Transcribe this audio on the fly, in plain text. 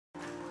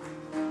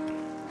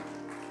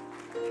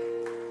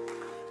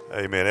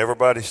Amen.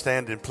 Everybody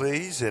standing,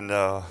 please, in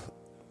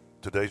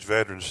today's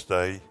Veterans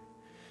Day.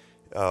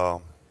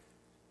 And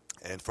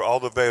for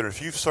all the veterans,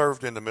 if you've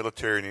served in the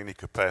military in any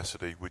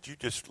capacity, would you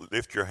just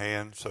lift your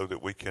hand so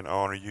that we can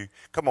honor you?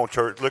 Come on,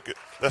 church.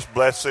 Let's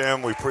bless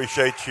them. We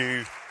appreciate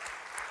you.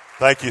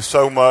 Thank you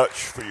so much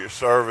for your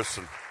service,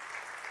 and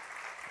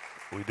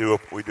we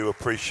do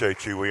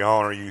appreciate you. We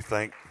honor you.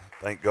 Thank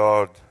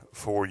God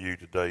for you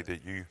today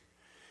that you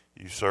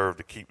serve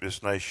to keep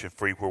this nation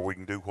free, where we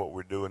can do what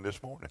we're doing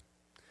this morning.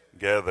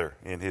 Gather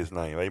in His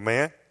name.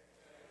 Amen.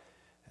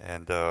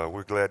 And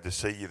we're glad to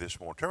see you this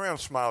morning. Turn around and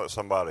smile at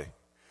somebody.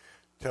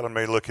 Tell them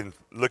they're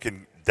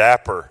looking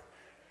dapper.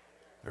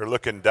 They're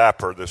looking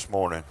dapper this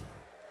morning.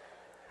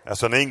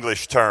 That's an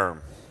English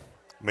term.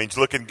 It means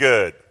looking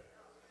good.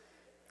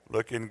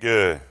 Looking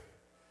good.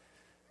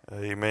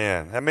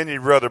 Amen. How many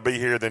would rather be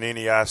here than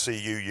any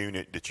ICU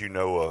unit that you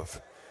know of?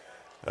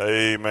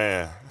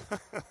 Amen.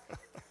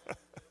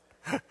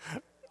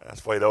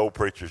 That's the way the old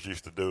preachers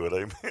used to do it.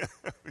 Amen.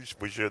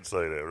 We should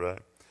say that, right?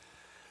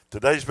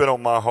 Today's been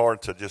on my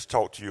heart to just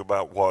talk to you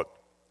about what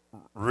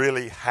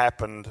really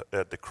happened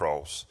at the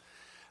cross.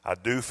 I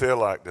do feel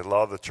like that a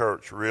lot of the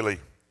church really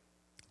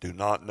do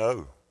not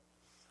know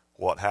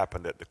what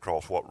happened at the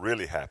cross, what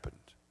really happened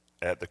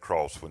at the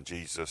cross when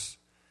Jesus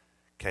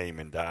came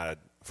and died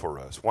for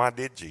us. Why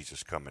did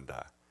Jesus come and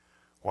die?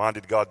 Why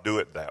did God do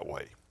it that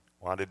way?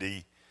 Why did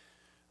He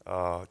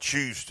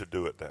choose to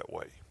do it that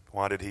way?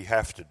 Why did He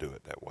have to do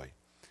it that way?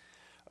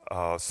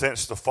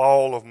 Since the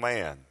fall of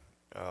man,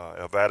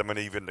 of Adam and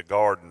Eve in the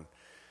garden,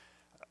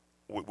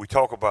 we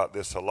talk about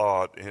this a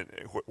lot,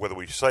 whether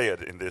we say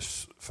it in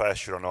this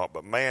fashion or not,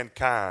 but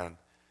mankind,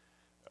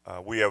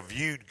 we have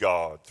viewed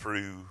God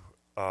through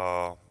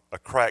a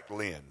cracked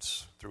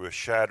lens, through a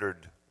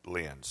shattered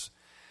lens.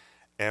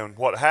 And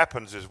what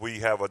happens is we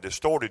have a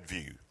distorted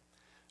view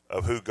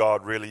of who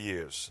God really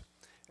is.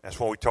 That's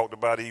what we talked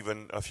about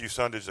even a few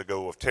Sundays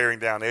ago, of tearing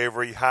down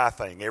every high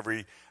thing,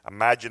 every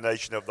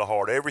imagination of the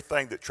heart,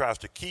 everything that tries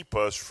to keep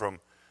us from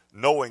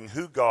knowing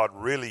who God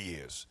really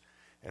is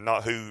and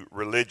not who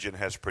religion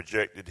has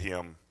projected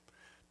Him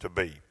to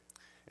be.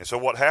 And so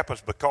what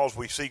happens, because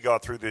we see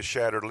God through this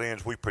shattered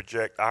lens, we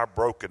project our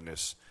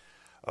brokenness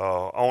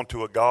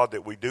onto a God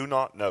that we do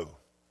not know.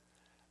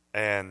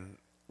 And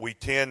we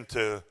tend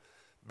to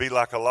be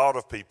like a lot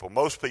of people.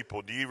 Most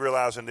people, do you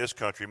realize in this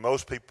country,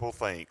 most people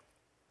think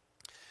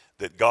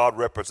that God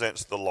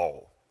represents the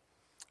law,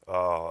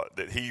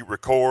 that He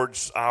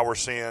records our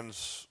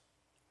sins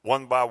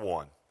one by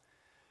one.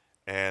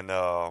 And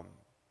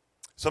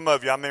some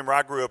of you, I remember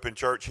I grew up in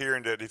church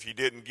hearing that if you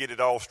didn't get it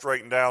all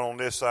straightened out on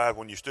this side,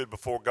 when you stood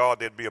before God,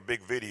 there'd be a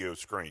big video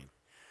screen,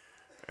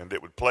 and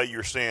it would play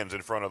your sins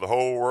in front of the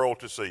whole world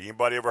to see.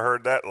 Anybody ever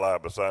heard that lie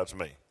besides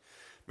me?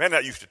 Man,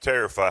 that used to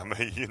terrify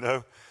me, you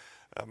know.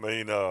 I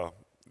mean,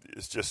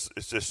 it's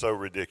just so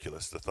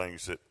ridiculous, the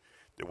things that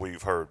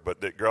we've heard.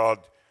 But that God,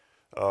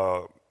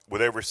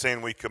 with every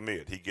sin we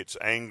commit, He gets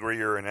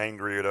angrier and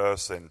angrier at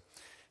us, and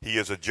He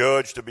is a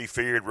judge to be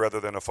feared rather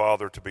than a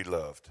father to be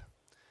loved.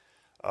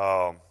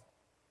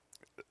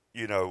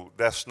 You know,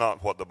 that's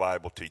not what the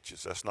Bible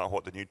teaches. That's not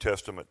what the New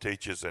Testament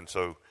teaches. And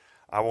so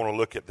I want to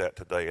look at that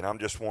today. And I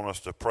just want us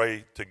to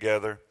pray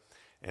together,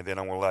 and then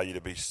I'm going to allow you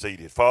to be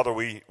seated. Father,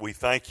 we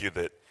thank You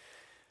that,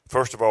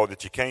 first of all,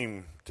 that You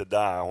came to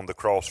die on the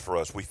cross for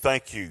us. We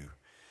thank You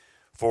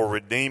for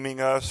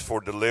redeeming us, for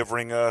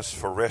delivering us,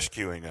 for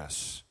rescuing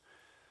us,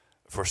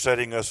 for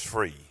setting us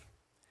free.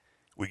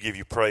 We give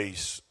You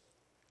praise.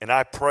 And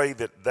I pray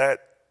that that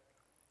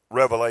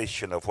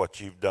revelation of what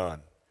You've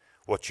done,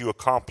 what You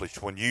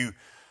accomplished when You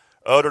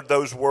uttered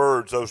those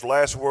words, those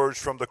last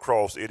words from the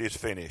cross, "It is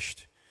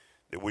finished,"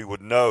 that we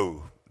would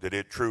know that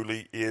it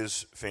truly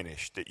is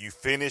finished, that You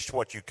finished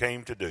what You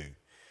came to do.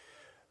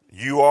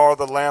 You are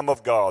the Lamb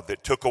of God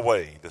that took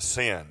away the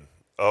sin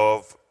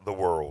of the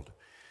world.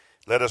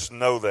 Let us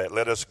know that.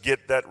 Let us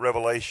get that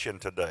revelation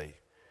today.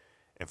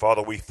 And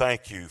Father, we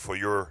thank You for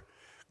Your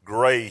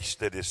grace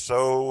that is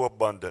so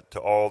abundant to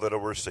all that will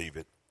receive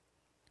it.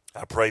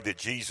 I pray that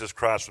Jesus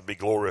Christ would be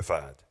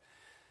glorified.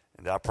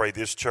 And I pray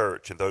this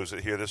church and those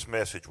that hear this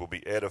message will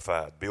be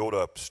edified, built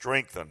up,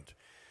 strengthened,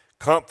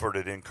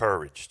 comforted,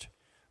 encouraged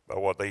by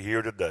what they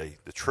hear today,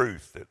 the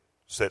truth that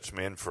sets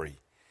men free.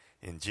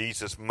 In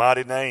Jesus'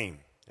 mighty name.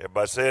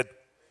 Everybody said,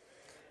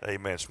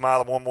 amen.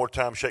 Smile one more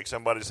time, shake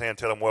somebody's hand,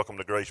 tell them welcome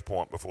to Grace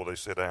Point before they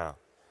sit down.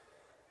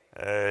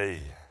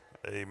 Hey,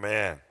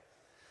 amen.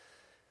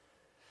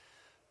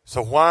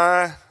 So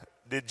why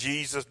did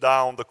Jesus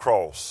die on the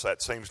cross?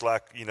 That seems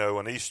like, you know,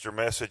 an Easter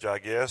message, I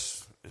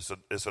guess.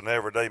 It's an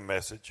everyday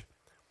message.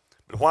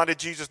 But why did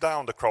Jesus die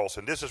on the cross?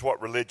 And this is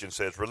what religion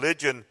says.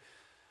 Religion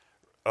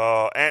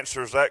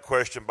answers that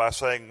question by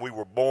saying we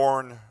were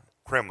born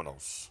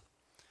criminals.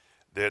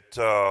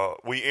 That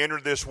we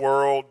entered this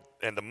world,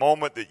 and the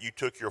moment that you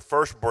took your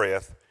first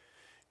breath,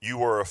 you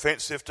were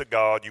offensive to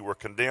God, you were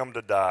condemned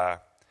to die.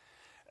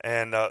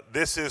 And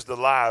this is the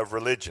lie of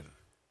religion.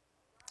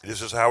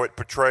 This is how it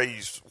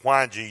portrays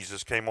why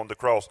Jesus came on the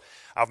cross.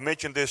 I've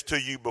mentioned this to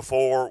you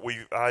before.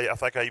 I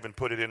think I even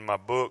put it in my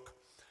book.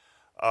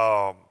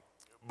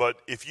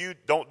 But if you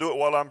don't do it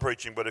while I'm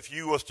preaching, but if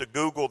you was to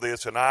Google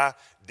this, and I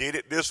did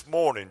it this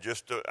morning,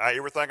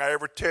 everything I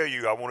ever tell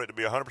you, I want it to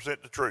be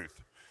 100% the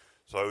truth.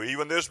 So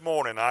even this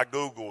morning, I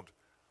Googled,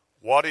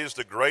 what is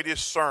the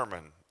greatest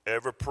sermon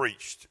ever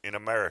preached in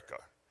America?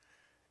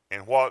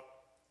 And what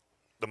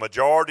the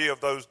majority of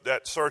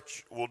that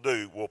search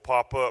will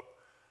pop up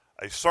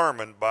a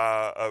sermon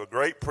by a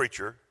great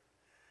preacher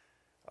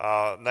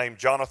named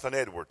Jonathan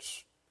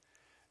Edwards.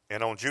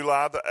 And on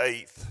July the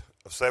 8th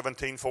of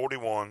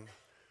 1741,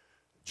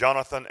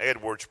 Jonathan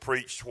Edwards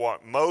preached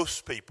what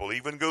most people,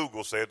 even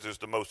Google, says is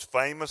the most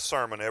famous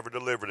sermon ever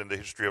delivered in the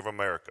history of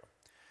America.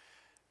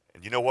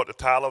 And you know what the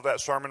title of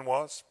that sermon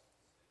was?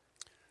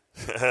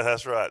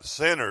 That's right.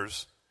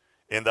 Sinners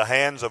in the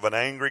hands of an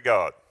angry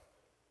God.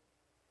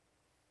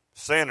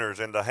 Sinners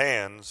in the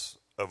hands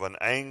of an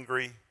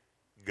angry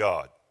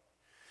God.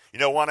 You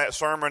know why that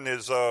sermon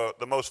is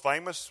the most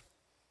famous?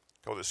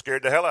 Because it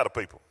scared the hell out of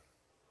people.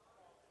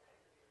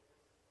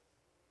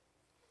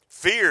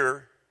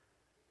 Fear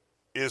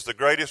is the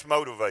greatest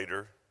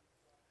motivator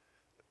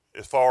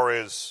as far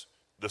as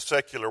the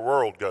secular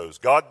world goes.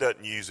 God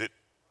doesn't use it.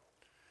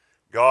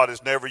 God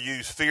has never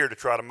used fear to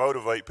try to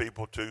motivate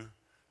people to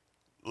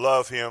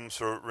love Him,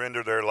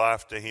 surrender their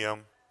life to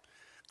Him.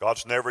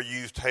 God's never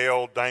used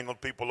hell,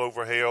 dangled people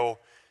over hell.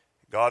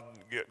 God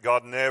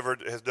never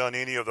has done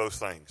any of those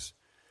things.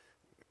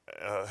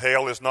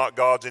 Hell is not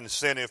God's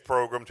incentive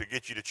program to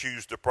get you to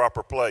choose the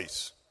proper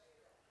place.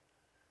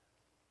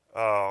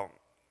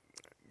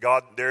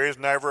 There is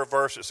never a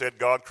verse that said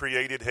God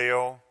created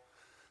hell.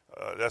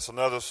 That's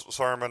another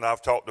sermon.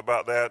 I've talked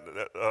about that.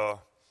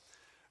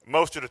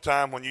 Most of the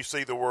time when you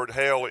see the word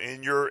hell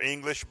in your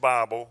English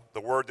Bible, the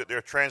word that they're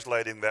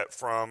translating that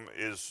from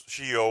is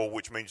Sheol,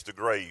 which means the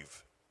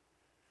grave.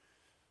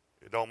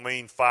 It don't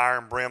mean fire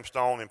and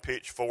brimstone and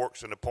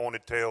pitchforks and the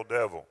pointed-tailed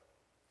devil.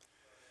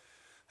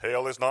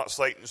 Hell is not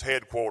Satan's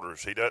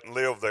headquarters. He doesn't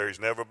live there. He's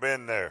never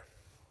been there.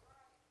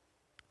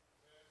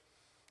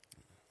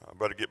 I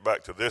better get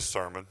back to this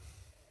sermon.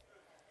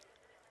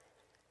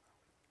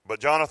 But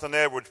Jonathan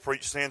Edwards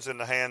preached sins in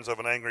the hands of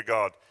an angry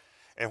God.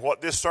 And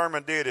what this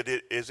sermon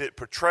did is it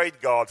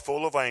portrayed God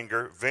full of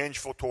anger,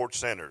 vengeful towards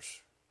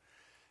sinners.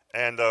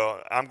 And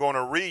I'm going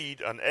to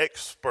read an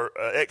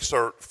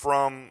excerpt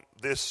from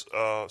this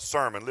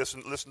sermon.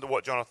 Listen to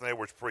what Jonathan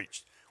Edwards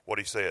preached, what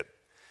he said.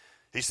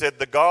 He said,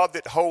 "The God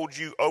that holds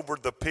you over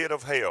the pit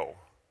of hell,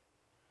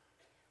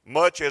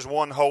 much as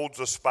one holds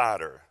a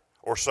spider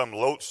or some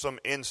loathsome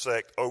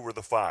insect over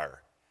the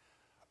fire,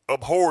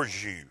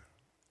 abhors you.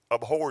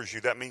 Abhors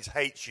you, that means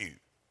hates you.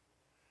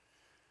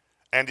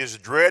 And is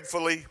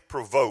dreadfully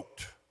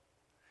provoked.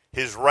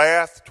 His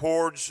wrath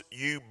towards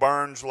you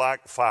burns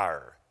like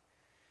fire.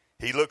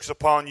 He looks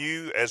upon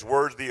you as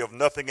worthy of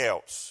nothing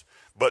else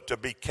but to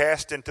be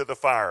cast into the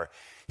fire.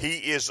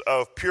 He is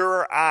of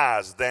purer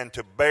eyes than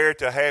to bear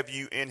to have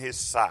you in his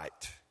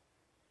sight.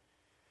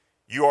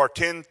 You are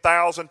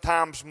 10,000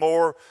 times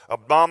more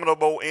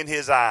abominable in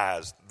his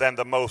eyes than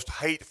the most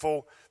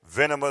hateful,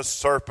 venomous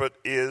serpent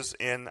is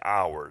in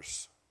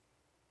ours."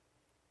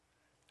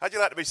 How'd you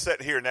like to be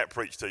sitting here and that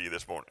preached to you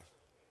this morning?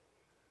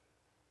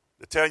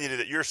 They're telling you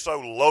that you're so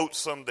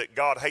loathsome that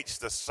God hates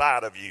the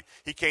sight of you.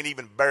 He can't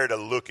even bear to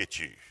look at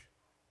you.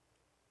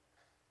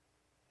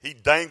 He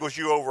dangles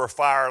you over a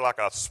fire like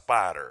a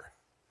spider.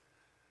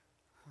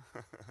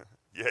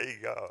 Yay,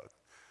 God.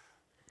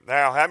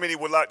 Now, how many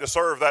would like to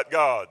serve that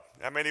God?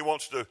 How many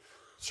wants to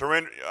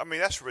surrender? I mean,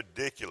 that's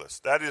ridiculous.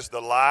 That is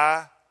the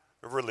lie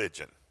of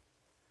religion.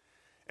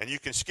 And you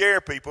can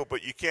scare people,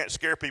 but you can't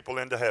scare people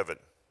into heaven.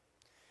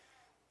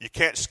 You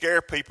can't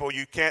scare people.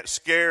 You can't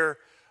scare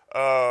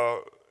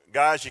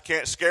guys. You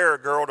can't scare a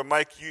girl to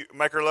make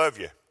her love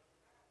you.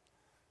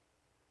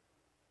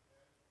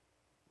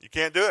 You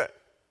can't do it.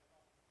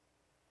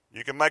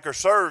 You can make her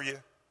serve you,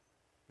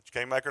 but you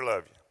can't make her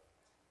love you.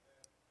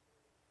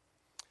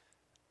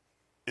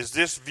 Is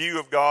this view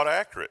of God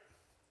accurate?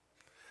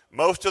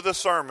 Most of the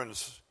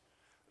sermons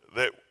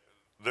that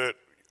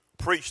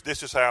preach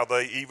this is how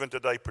they even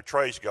today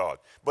portrays God.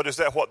 But is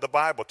that what the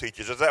Bible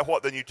teaches? Is that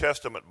what the New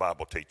Testament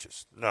Bible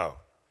teaches? No.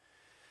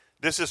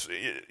 This is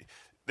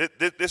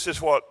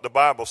what the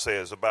Bible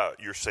says about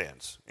your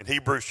sins. In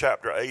Hebrews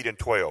chapter 8 and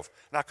 12.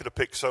 And I could have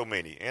picked so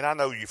many. And I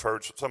know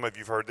some of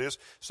you've heard this.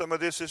 Some of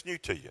this is new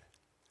to you.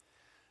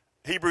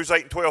 Hebrews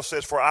 8 and 12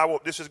 says,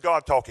 this is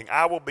God talking,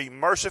 I will be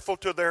merciful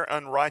to their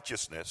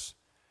unrighteousness.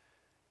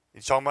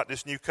 He's talking about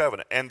this new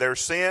covenant. And their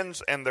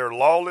sins and their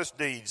lawless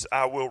deeds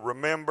I will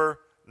remember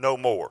no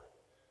more.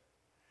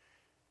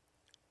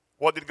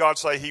 What did God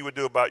say he would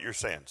do about your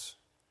sins?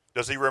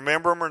 Does he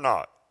remember them or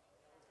not?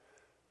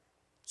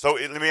 So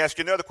let me ask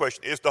you another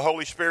question. Is the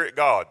Holy Spirit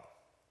God?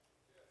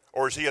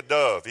 Or is he a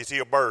dove? Is he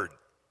a bird?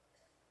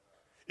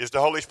 Is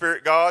the Holy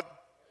Spirit God?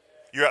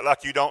 You act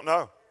like you don't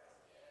know.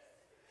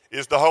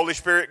 Is the Holy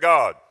Spirit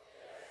God?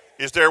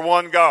 Is there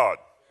one God?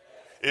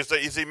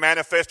 Is he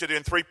manifested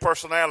in three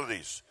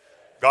personalities?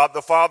 God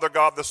the Father,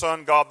 God the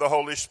Son, God the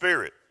Holy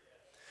Spirit.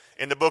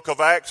 In the book of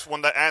Acts,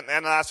 when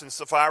Ananias and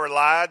Sapphira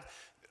lied,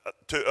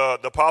 the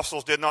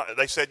apostles did not.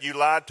 They said you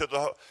lied to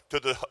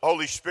the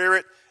Holy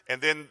Spirit,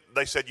 and then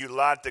they said you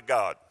lied to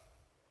God.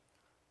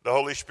 The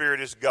Holy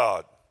Spirit is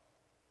God.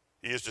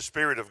 He is the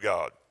Spirit of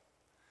God.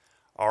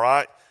 All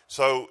right?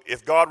 So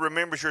if God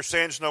remembers your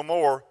sins no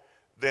more,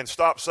 then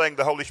stop saying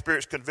the Holy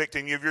Spirit's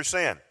convicting you of your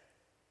sin.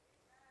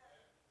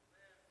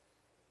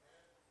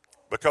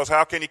 Because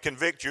how can he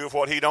convict you of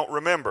what he don't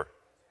remember?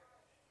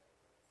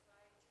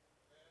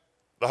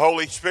 The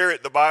Holy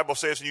Spirit, the Bible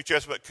says in the New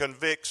Testament,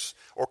 convicts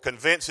or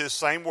convinces,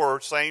 same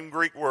word, same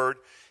Greek word.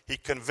 He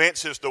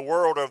convinces the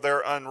world of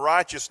their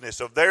unrighteousness,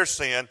 of their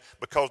sin,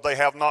 because they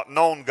have not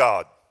known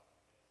God.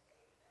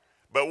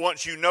 But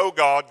once you know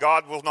God,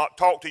 God will not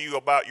talk to you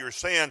about your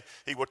sin.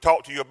 He will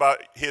talk to you about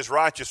his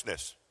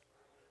righteousness.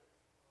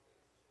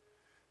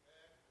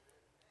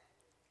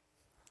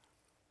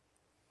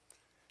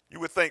 You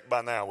would think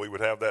by now we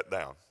would have that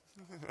down.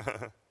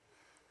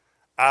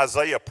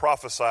 Isaiah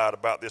prophesied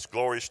about this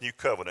glorious new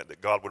covenant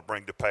that God would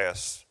bring to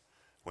pass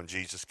when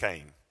Jesus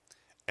came.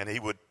 And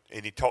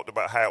he talked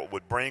about how it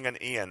would bring an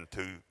end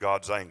to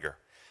God's anger.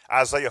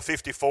 Isaiah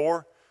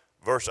 54,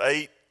 verse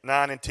 8,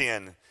 9, and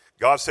 10.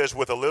 God says,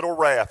 with a little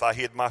wrath I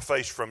hid my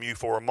face from you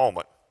for a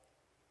moment.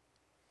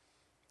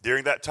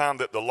 During that time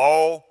that the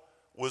law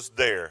was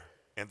there,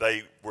 and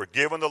they were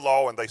given the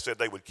law, and they said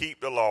they would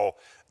keep the law,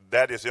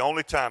 that is the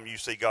only time you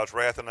see God's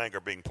wrath and anger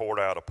being poured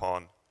out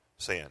upon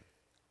sin.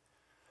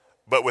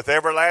 But with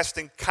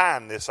everlasting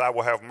kindness I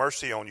will have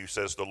mercy on you,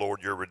 says the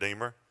Lord your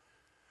Redeemer.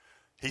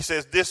 He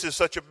says this is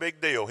such a big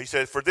deal. He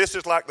says, for this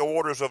is like the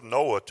waters of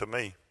Noah to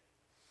me.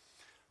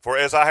 For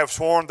as I have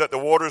sworn that the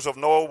waters of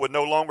Noah would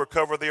no longer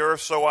cover the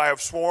earth, so I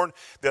have sworn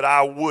that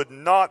I would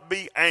not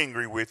be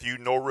angry with you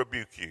nor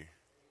rebuke you.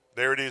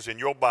 There it is in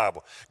your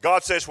Bible.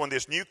 God says when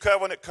this new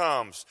covenant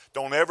comes,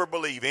 don't ever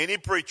believe any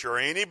preacher or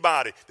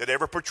anybody that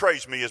ever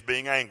portrays me as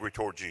being angry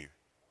towards you.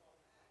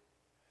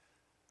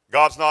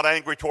 God's not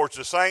angry towards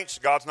the saints.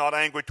 God's not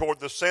angry towards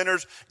the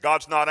sinners.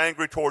 God's not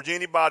angry towards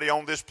anybody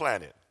on this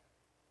planet.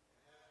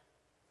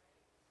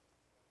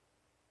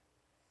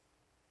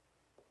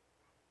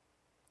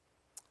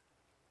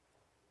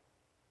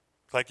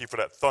 Thank you for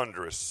that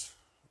thunderous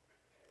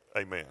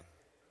amen.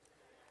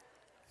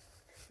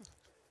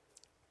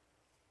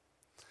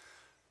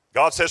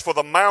 God says, for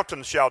the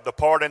mountains shall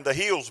depart and the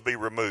hills be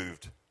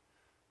removed,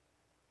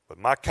 but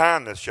my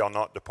kindness shall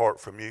not depart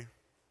from you,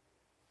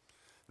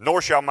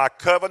 nor shall my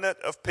covenant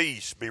of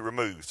peace be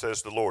removed,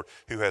 says the Lord,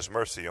 who has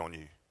mercy on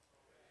you.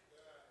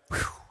 Whew.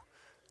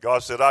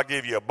 God said, I'll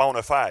give you a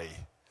bona fide.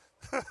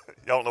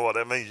 Y'all know what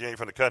that means. You ain't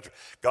from the country.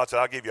 God said,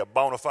 I'll give you a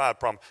bona fide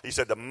promise. He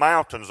said, the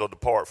mountains will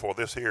depart, for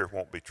this here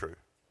won't be true.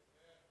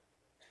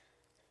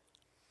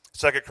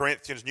 2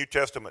 Corinthians, New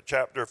Testament,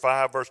 chapter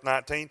 5, verse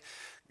 19,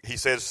 he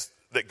says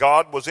that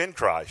God was in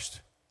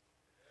Christ.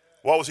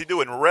 What was he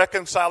doing?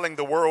 Reconciling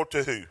the world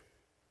to who?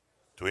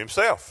 To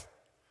himself.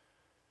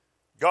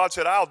 God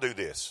said, I'll do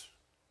this.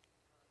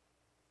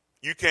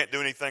 You can't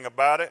do anything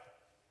about it.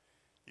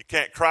 You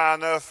can't cry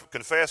enough,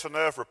 confess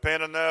enough,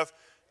 repent enough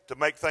to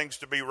make things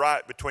to be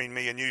right between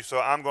me and you, so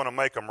I'm going to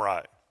make them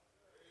right.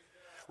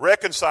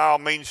 Reconcile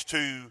means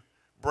to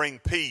bring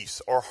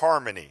peace or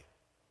harmony.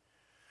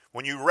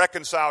 When you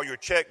reconcile your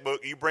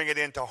checkbook, you bring it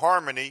into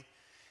harmony,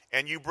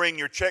 and you bring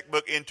your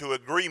checkbook into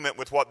agreement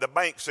with what the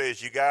bank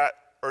says you got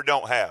or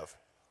don't have.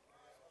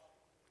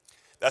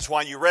 That's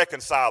why you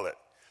reconcile it.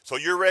 So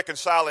you're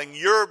reconciling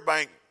your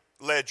bank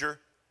ledger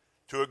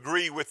to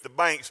agree with the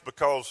banks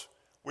because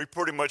we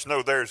pretty much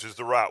know theirs is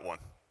the right one.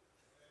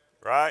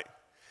 Right?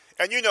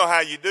 And you know how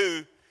you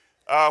do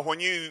when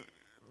you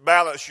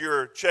balance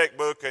your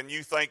checkbook and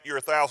you think you're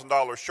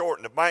 $1,000 short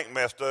and the bank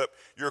messed up,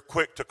 you're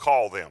quick to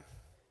call them.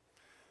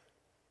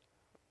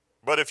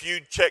 But if you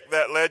check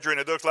that ledger and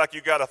it looks like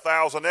you got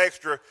 1,000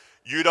 extra,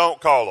 you don't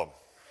call them.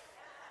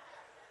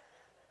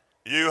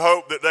 You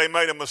hope that they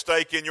made a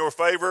mistake in your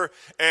favor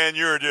and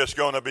you're just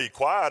going to be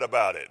quiet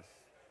about it.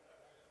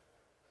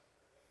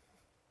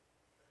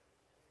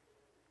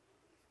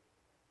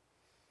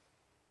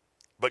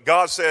 But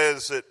God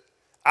says that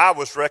I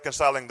was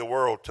reconciling the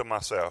world to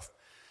myself.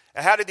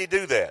 And how did he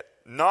do that?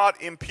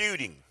 Not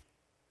imputing,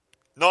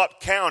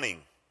 not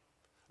counting,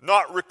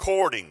 not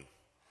recording,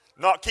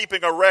 not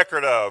keeping a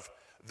record of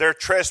their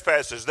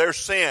trespasses, their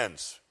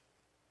sins,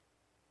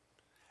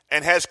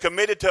 and has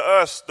committed to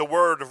us the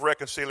word of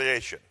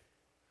reconciliation.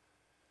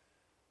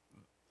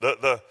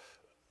 The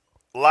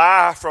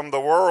lie from the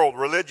world,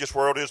 religious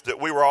world, is that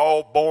we were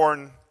all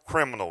born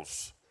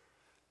criminals.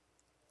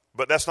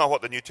 But that's not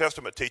what the New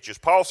Testament teaches.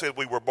 Paul said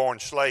we were born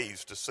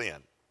slaves to sin.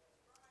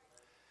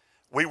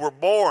 We were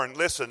born,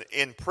 listen,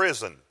 in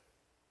prison.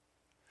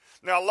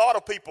 Now, a lot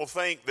of people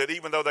think that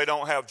even though they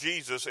don't have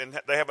Jesus and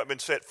they haven't been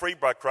set free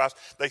by Christ,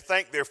 they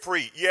think they're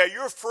free. Yeah,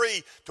 you're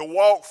free to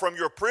walk from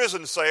your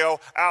prison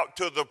cell out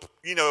to the,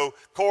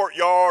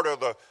 courtyard or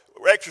the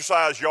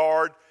exercise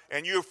yard,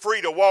 and you're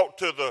free to walk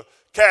to the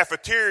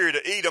cafeteria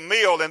to eat a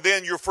meal, and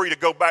then you're free to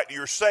go back to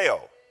your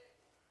cell.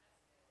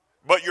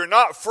 But you're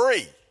not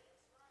free.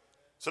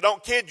 So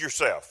don't kid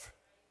yourself.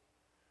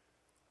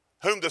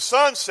 Whom the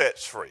Son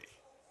sets free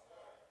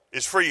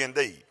is free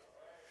indeed.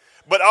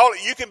 But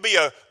you can be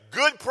a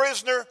good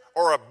prisoner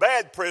or a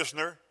bad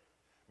prisoner,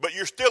 but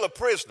you're still a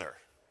prisoner.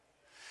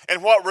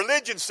 And what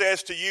religion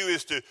says to you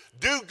is to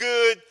do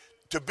good,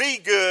 to be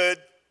good,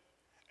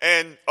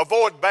 and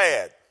avoid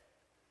bad.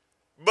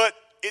 But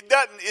it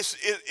doesn't.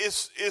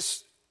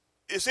 It's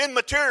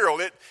immaterial.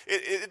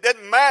 It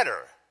doesn't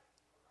matter.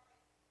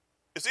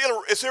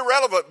 It's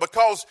irrelevant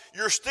because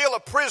you're still a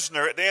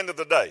prisoner at the end of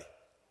the day.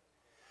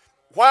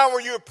 Why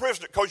were you a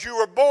prisoner? Because you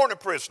were born a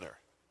prisoner.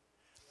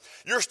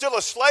 You're still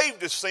a slave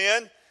to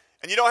sin,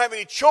 and you don't have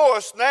any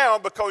choice now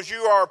because you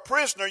are a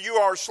prisoner. You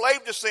are a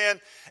slave to sin,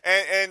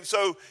 and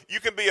so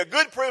you can be a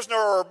good prisoner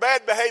or a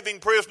bad behaving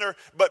prisoner,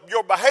 but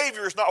your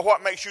behavior is not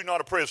what makes you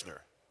not a prisoner.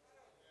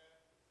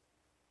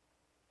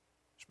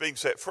 It's being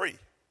set free.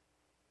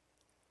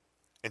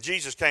 And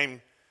Jesus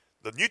came,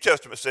 the New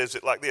Testament says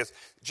it like this.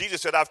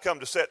 Jesus said, I've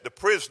come to set the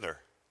prisoner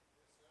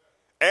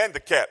and the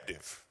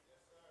captive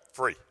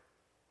free.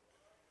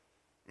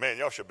 Man,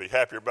 y'all should be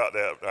happy about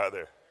that right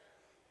there.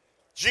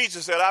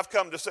 Jesus said, I've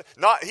come to set,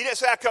 he didn't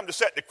say I come to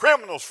set the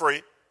criminals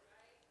free,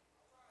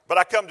 but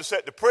I come to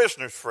set the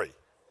prisoners free.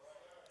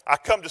 I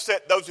come to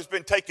set those who's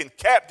been taken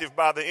captive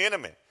by the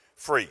enemy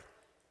free.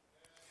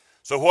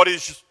 So what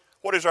is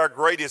our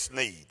greatest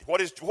need?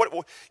 What is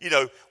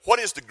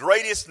the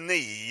greatest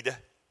need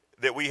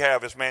that we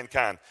have as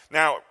mankind?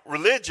 Now,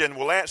 religion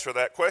will answer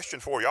that question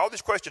for you. All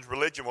these questions,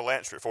 religion will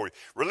answer it for you.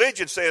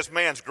 Religion says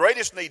man's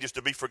greatest need is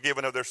to be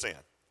forgiven of their sin.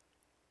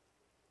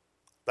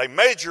 They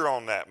major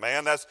on that,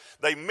 man.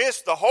 They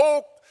miss the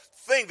whole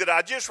thing that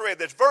I just read.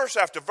 That's verse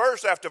after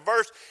verse after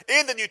verse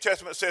in the New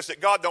Testament says that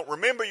God don't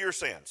remember your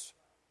sins.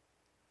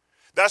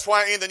 That's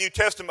why in the New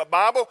Testament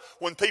Bible,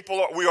 when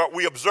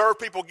we observe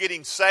people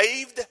getting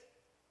saved,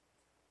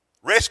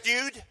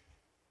 rescued,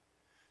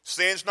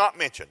 sin's not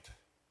mentioned.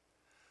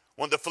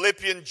 When the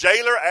Philippian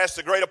jailer asked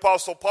the great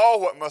apostle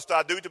Paul, what must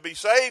I do to be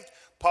saved?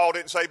 Paul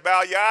didn't say,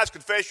 bow your eyes,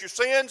 confess your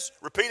sins,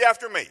 repeat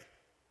after me.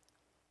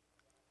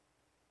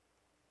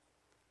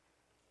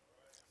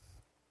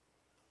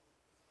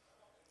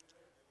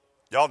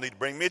 Y'all need to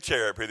bring me a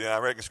chair up here, then I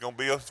reckon it's going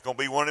to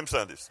be one of them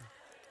Sundays.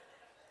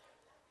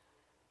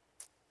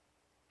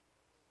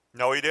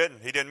 No, he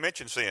didn't. He didn't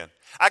mention sin.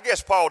 I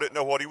guess Paul didn't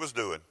know what he was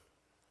doing.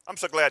 I'm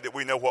so glad that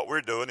we know what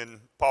we're doing, and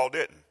Paul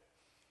didn't.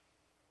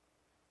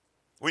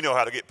 We know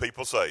how to get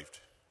people saved.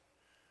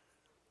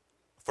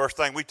 First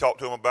thing we talk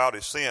to them about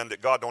is sin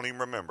that God don't even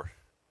remember.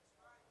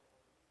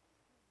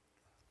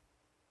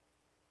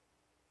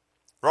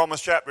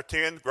 Romans chapter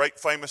 10, great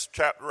famous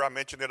chapter. I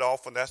mention it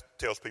often. That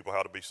tells people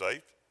how to be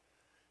saved.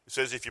 It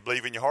says if you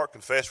believe in your heart,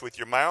 confess with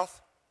your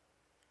mouth.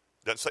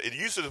 It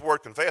uses the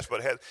word confess,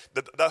 but it has,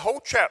 the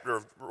whole chapter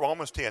of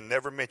Romans 10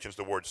 never mentions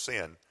the word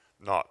sin,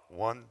 not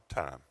one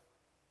time.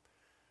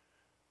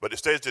 But it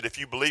says that if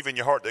you believe in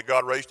your heart that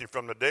God raised him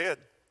from the dead,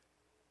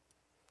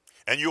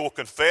 and you will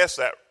confess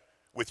that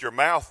with your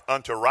mouth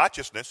unto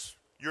righteousness,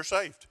 you're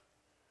saved.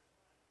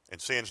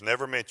 And sin's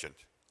never mentioned.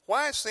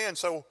 Why is sin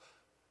so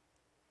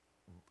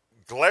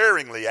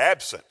glaringly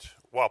absent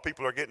while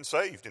people are getting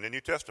saved in the New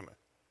Testament?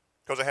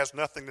 Because it has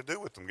nothing to do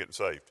with them getting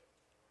saved.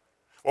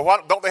 Well,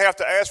 why don't they have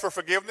to ask for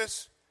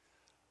forgiveness?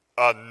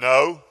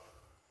 No.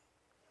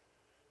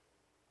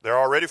 They're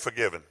already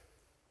forgiven.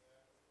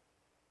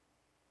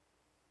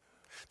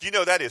 Do you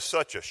know that is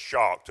such a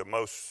shock to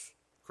most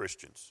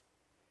Christians?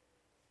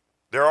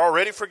 They're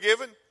already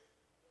forgiven?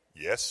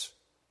 Yes.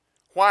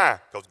 Why?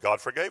 Because God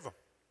forgave them.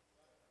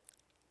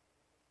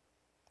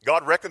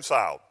 God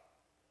reconciled.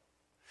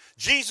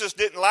 Jesus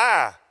didn't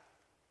lie.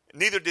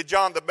 Neither did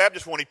John the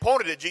Baptist. When he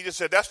pointed at Jesus,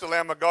 said, that's the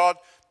Lamb of God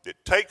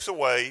that takes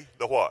away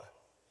the what?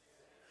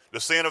 The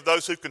sin of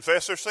those who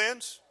confess their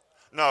sins?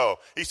 No.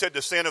 He said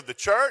the sin of the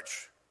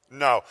church?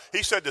 No.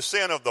 He said the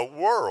sin of the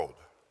world.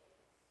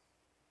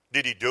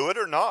 Did he do it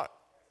or not?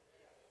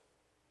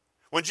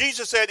 When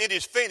Jesus said it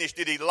is finished,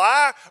 did he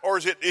lie, or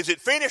is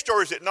it finished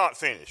or is it not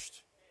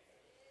finished?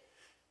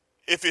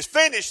 If it's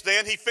finished,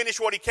 then he finished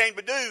what he came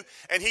to do,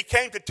 and he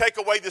came to take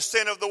away the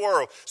sin of the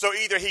world. So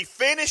either he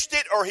finished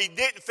it or he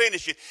didn't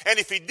finish it. And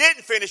if he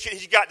didn't finish it,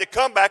 he's got to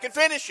come back and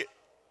finish it.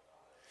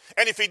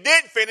 And if he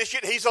didn't finish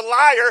it, he's a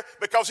liar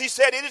because he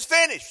said it is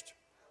finished.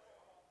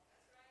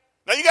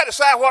 Now you got to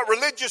decide what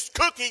religious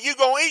cookie you're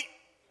going to eat.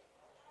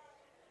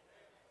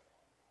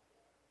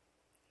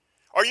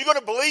 Are you going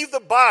to believe the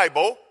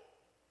Bible?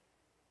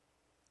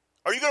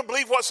 Are you going to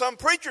believe what some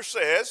preacher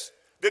says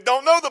that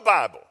don't know the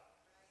Bible?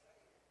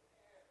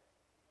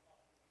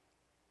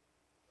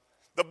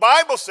 The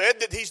Bible said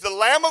that he's the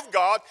Lamb of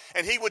God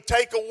and he would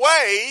take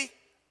away,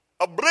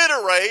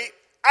 obliterate,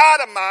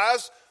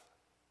 itemize,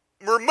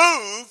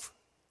 remove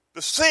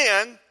the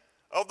sin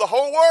of the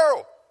whole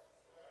world.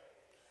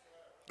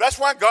 That's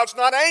why God's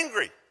not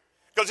angry,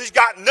 because he's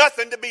got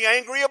nothing to be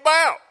angry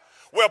about.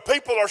 Well,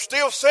 people are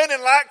still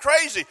sinning like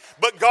crazy,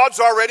 but God's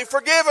already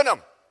forgiven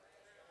them.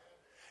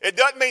 It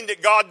doesn't mean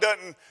that God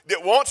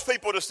that wants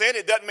people to sin.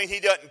 It doesn't mean he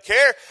doesn't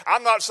care.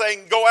 I'm not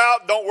saying go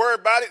out, don't worry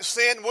about it,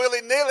 sin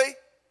willy-nilly.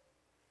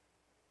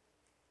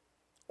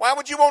 Why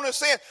would you want to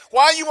sin?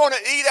 Why you want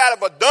to eat out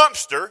of a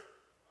dumpster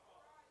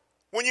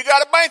When you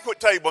got a banquet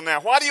table now,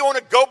 why do you want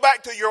to go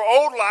back to your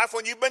old life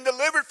when you've been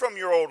delivered from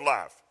your old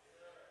life?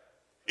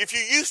 If you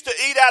used to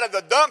eat out of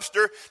the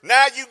dumpster,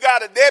 now you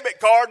got a debit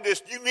card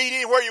that you eat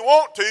anywhere you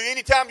want to,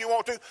 anytime you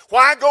want to.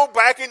 Why go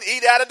back and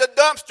eat out of the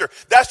dumpster?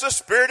 That's the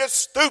spirit of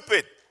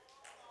stupid.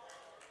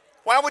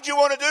 Why would you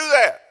want to do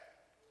that?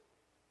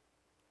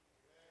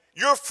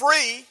 You're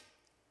free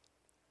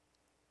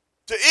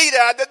to eat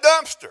out of the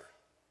dumpster.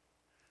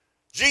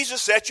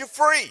 Jesus set you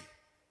free.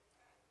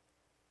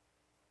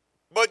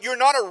 But you're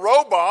not a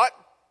robot.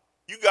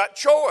 You got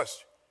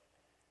choice.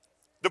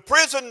 The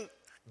prison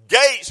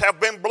gates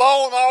have been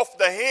blown off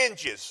the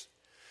hinges.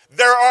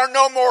 There are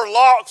no more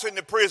locks in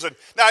the prison.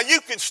 Now, you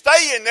can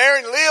stay in there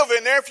and live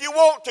in there if you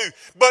want to,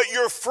 but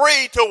you're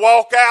free to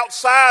walk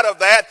outside of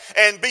that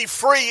and be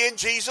free in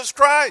Jesus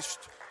Christ.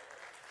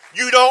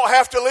 You don't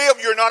have to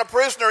live. You're not a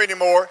prisoner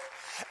anymore.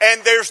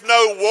 And there's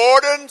no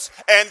wardens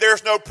and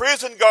there's no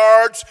prison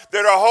guards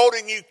that are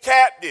holding you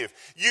captive.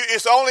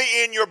 It's only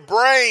in your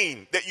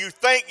brain that you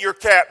think you're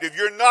captive.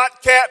 You're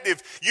not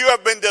captive. You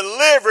have been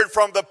delivered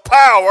from the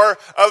power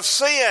of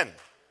sin.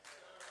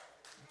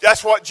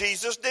 That's what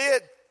Jesus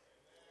did.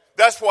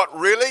 That's what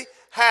really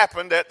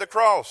happened at the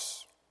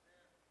cross.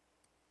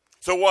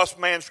 So what's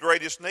man's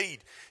greatest need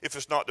if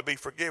it's not to be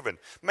forgiven?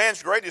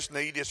 Man's greatest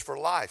need is for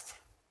life.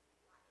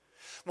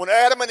 When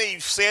Adam and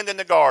Eve sinned in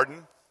the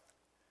garden,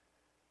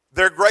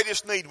 their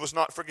greatest need was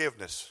not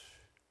forgiveness.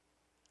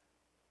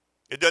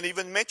 It doesn't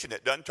even mention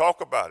it, doesn't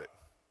talk about it.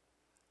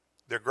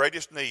 Their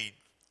greatest need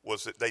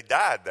was that they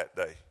died that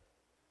day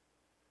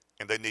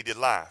and they needed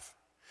life.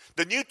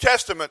 The New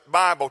Testament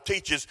Bible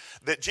teaches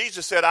that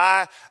Jesus said,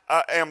 I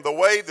am the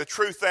way, the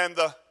truth, and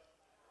the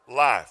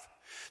life.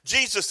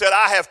 Jesus said,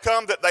 I have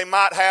come that they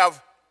might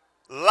have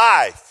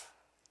life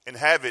and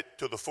have it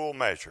to the full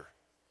measure.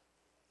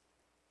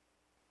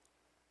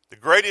 The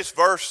greatest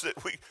verse that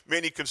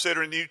many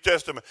consider in the New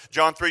Testament,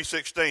 John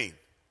 3:16.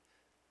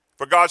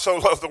 For God so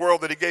loved the world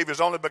that he gave his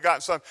only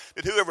begotten Son,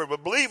 that whoever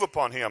would believe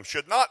upon him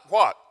should not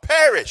what?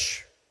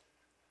 Perish.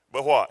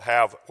 But what?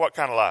 Have what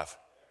kind of life?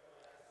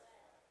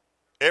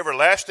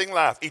 Everlasting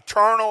life.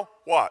 Eternal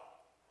what?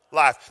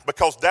 Life.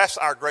 Because that's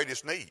our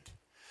greatest need.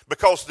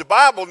 Because the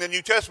Bible in the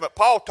New Testament,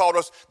 Paul taught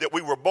us that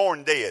we were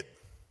born dead.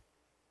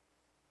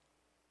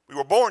 We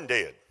were born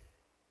dead.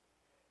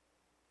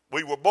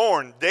 We were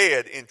born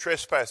dead in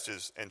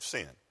trespasses and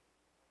sin.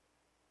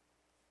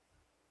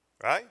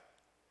 Right?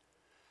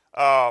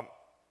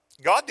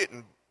 God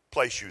didn't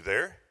place you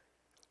there.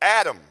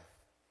 Adam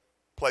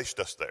placed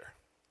us there.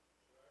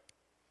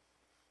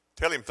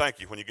 Tell him thank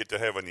you when you get to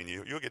heaven and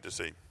you'll get to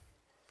see him.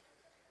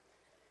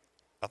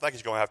 I think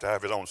he's going to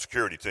have his own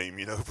security team,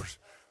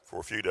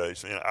 for a few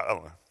days. I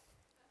don't know.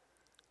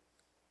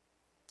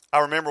 I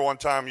remember one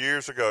time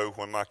years ago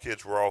when my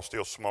kids were all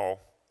still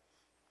small,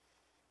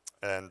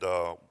 and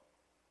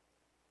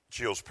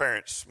Jill's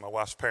parents, my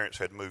wife's parents,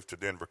 had moved to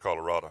Denver,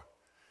 Colorado.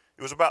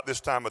 It was about this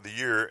time of the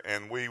year,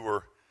 and we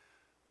were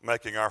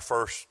making our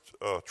first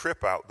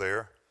trip out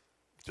there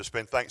to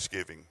spend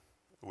Thanksgiving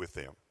with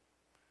them.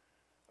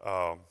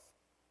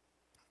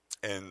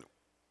 And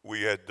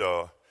we had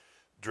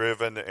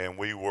driven, and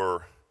we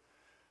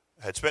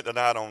had spent the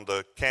night on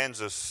the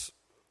Kansas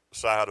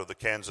side of the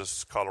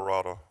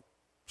Kansas-Colorado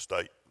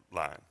state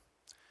line.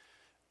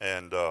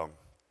 And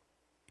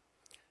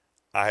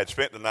I had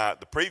spent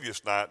the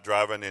previous night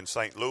driving in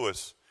St.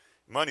 Louis.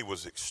 Money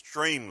was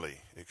extremely,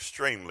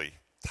 extremely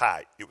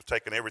tight. It was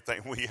taking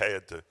everything we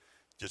had to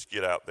just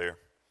get out there.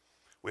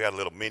 We had a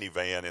little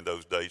minivan in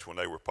those days when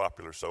they were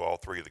popular, so all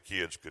three of the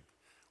kids could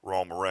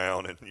roam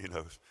around and,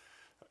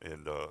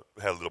 and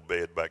had a little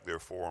bed back there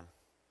for them.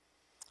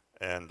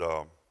 And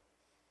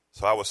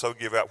so I was so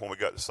give out when we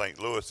got to St.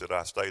 Louis that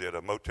I stayed at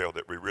a motel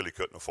that we really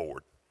couldn't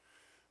afford.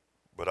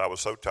 But I was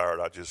so tired,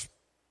 I just,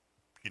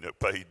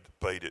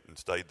 paid it and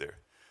stayed there.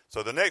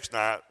 So the next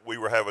night, we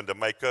were having to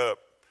make up,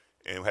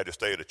 and we had to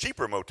stay at a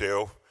cheaper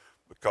motel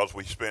because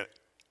we spent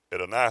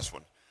at a nice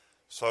one.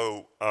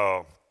 So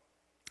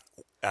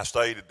I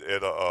stayed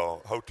at a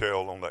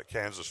hotel on that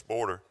Kansas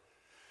border,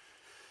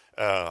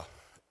 and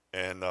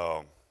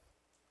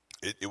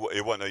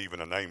it wasn't even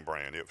a name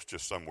brand. It was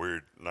just some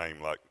weird name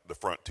like the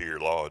Frontier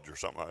Lodge or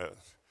something like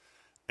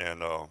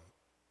that.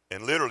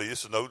 And literally,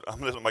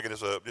 I'm not making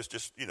this up,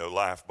 just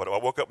laugh. But I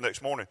woke up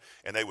next morning,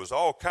 and there was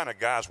all kind of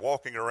guys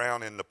walking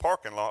around in the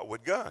parking lot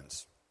with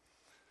guns.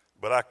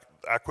 But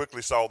I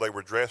quickly saw they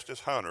were dressed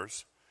as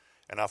hunters,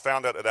 and I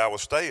found out that I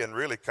was staying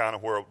really kind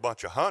of where a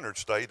bunch of hunters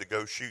stay to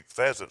go shoot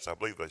pheasants, I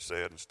believe they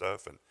said, and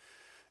stuff.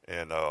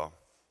 And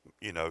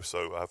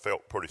so I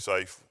felt pretty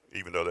safe,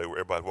 even though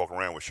everybody walking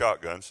around with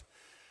shotguns.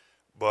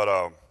 But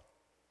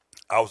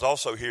I was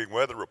also hearing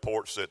weather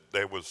reports that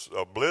there was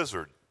a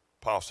blizzard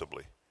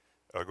possibly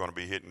going to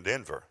be hitting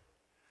Denver.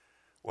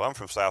 Well, I'm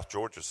from South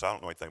Georgia, so I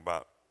don't know anything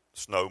about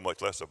snow,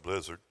 much less a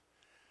blizzard.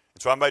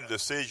 And so I made a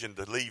decision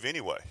to leave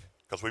anyway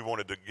because we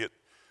wanted to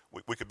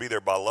we could be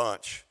there by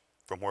lunch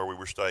from where we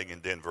were staying in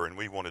Denver, and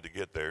we wanted to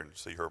get there and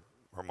see her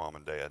mom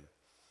and dad.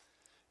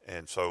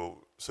 And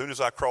so as soon as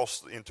I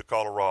crossed into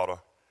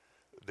Colorado,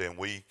 then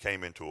we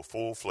came into a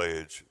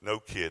full-fledged, no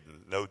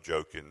kidding, no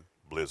joking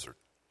blizzard.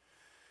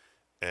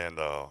 And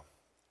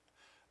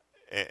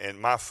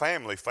my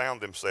family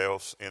found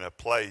themselves in a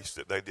place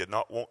that they did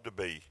not want to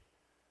be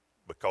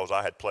because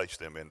I had placed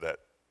them in that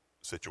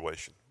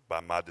situation by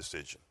my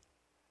decision.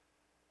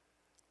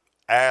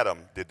 Adam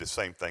did the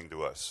same thing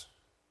to us.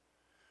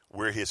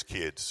 We're his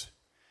kids.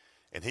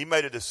 And he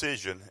made a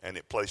decision, and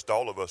it placed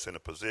all of us in a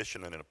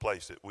position and in a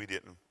place that we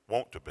didn't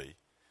want to be,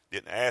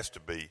 didn't ask to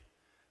be,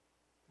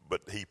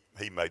 but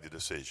he made the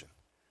decision.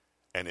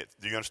 And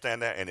do you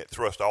understand that? And it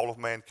thrust all of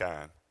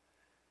mankind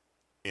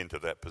into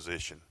that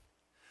position.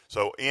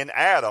 So in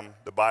Adam,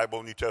 the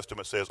Bible, New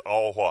Testament says,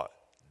 all what?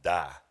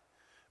 Die.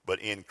 But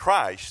in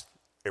Christ,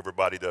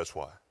 everybody does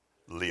what?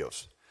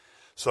 Lives.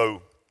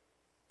 So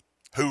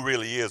who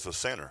really is a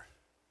sinner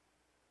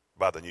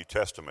by the New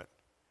Testament?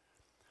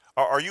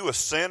 Are you a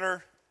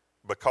sinner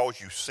because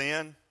you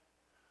sin,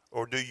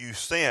 or do you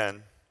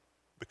sin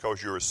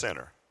because you're a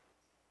sinner?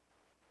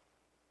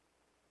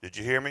 Did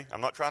you hear me?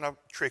 I'm not trying to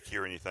trick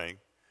you or anything.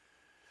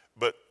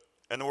 But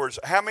in other words,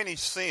 how many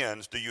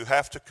sins do you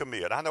have to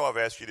commit? I know I've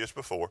asked you this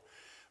before,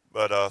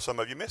 but some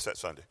of you missed that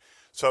Sunday.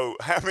 So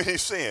how many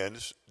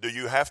sins do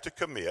you have to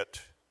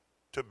commit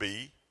to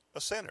be a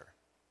sinner?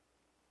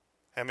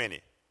 How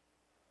many?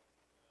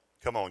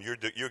 Come on, you're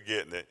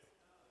getting it.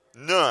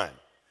 None.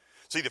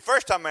 See, the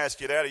first time I asked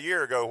you that a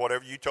year ago,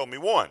 whatever, you told me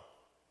one.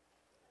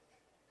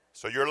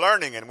 So you're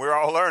learning, and we're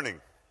all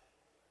learning.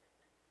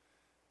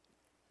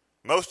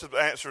 Most of the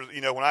answers,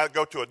 when I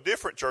go to a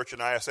different church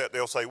and I ask that,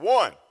 they'll say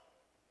one.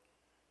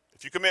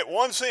 If you commit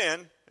one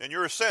sin, then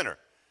you're a sinner.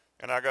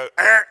 And I go,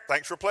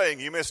 thanks for playing,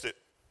 you missed it.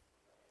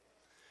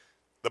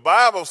 The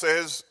Bible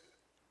says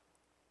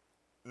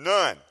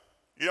none.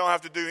 You don't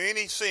have to do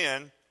any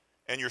sin,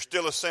 and you're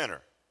still a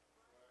sinner.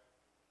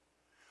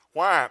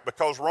 Why?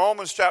 Because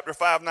Romans chapter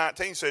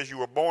 5:19 says you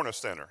were born a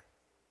sinner.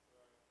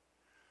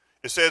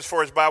 It says,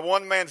 for it's by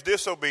one man's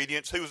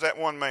disobedience, who's that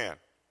one man?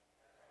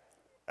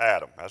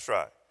 Adam, that's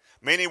right.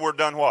 Many were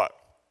done what?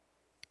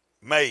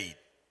 Made,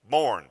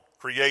 born,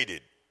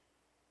 created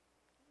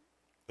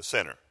a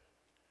sinner.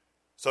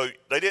 So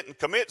they didn't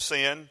commit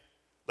sin,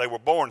 they were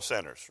born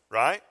sinners,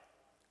 right?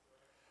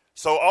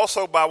 So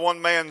also by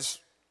one man's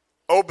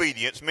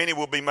obedience, many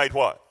will be made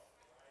what?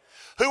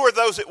 Who are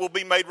those that will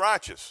be made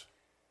righteous?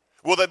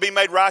 Will they be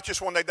made righteous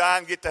when they die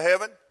and get to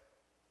heaven?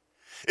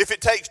 If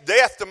it takes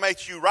death to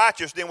make you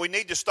righteous, then we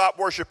need to stop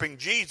worshiping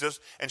Jesus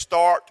and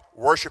start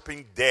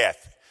worshiping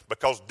death,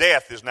 because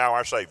death is now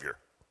our Savior.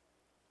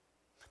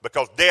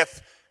 Because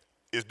death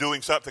is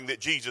doing something that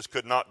Jesus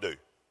could not do.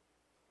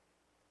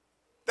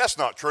 That's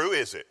not true,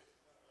 is it?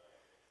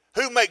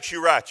 Who makes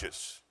you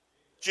righteous?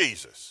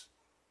 Jesus.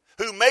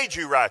 Who made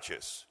you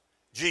righteous?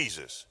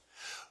 Jesus.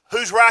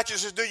 Whose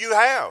righteousness do you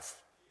have?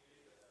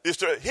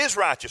 It's his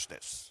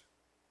righteousness.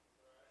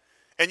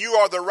 And you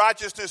are the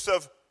righteousness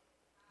of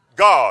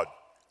God.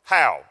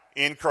 How?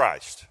 In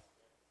Christ.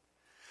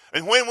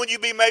 And when will you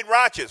be made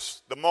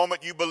righteous? The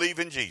moment you believe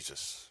in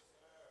Jesus.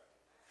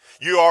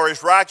 You are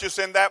as righteous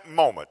in that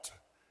moment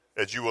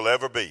as you will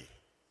ever be.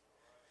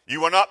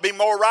 You will not be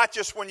more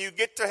righteous when you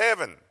get to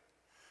heaven.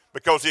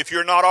 Because if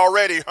you're not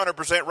already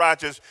 100%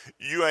 righteous,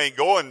 you ain't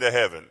going to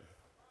heaven.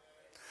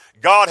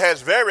 God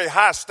has very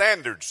high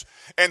standards,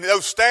 and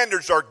those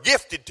standards are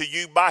gifted to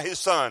you by his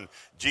Son,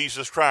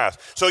 Jesus Christ.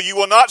 So you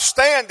will not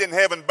stand in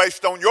heaven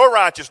based on your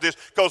righteousness,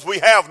 because we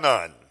have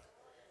none.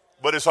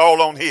 But it's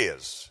all on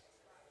his.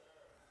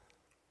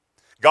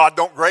 God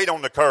don't grade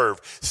on the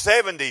curve.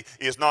 70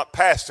 is not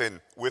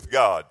passing with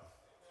God.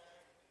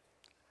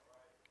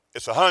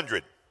 It's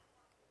 100.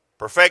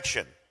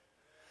 Perfection.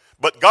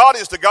 But God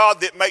is the God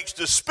that makes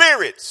the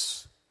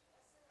spirits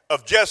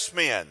of just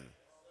men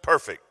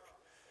perfect.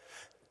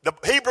 The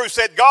Hebrews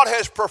said God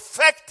has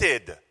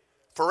perfected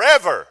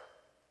forever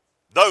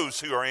those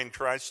who are in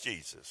Christ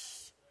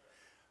Jesus.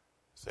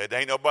 Said,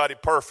 ain't nobody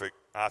perfect.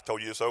 I've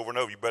told you this over and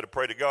over. You better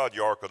pray to God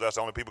you are, because that's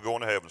the only people going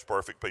to heaven is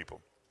perfect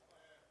people.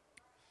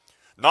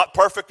 Not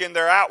perfect in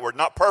their outward,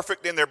 not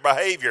perfect in their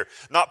behavior,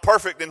 not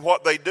perfect in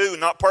what they do,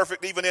 not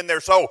perfect even in their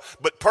soul,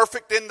 but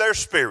perfect in their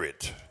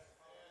spirit.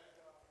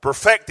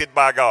 Perfected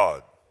by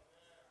God.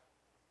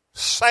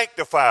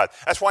 Sanctified.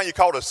 That's why you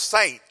called a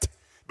saint,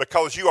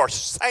 because you are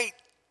sanctified.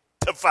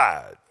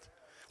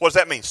 What does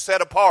that mean?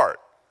 Set apart,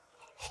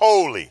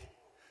 holy,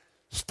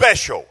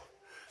 special,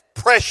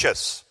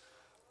 precious,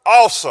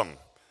 awesome,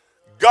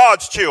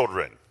 God's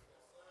children.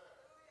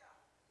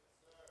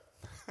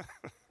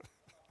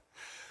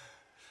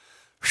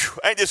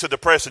 Ain't this a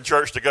depressing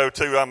church to go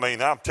to? I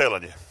mean, I'm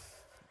telling you,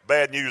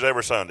 bad news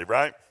every Sunday,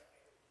 right?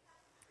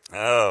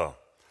 Oh.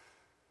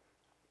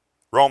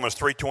 Romans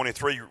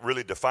 3:23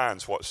 really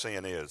defines what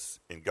sin is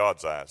in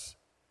God's eyes.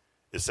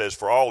 It says,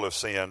 for all have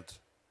sinned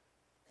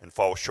and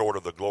fall short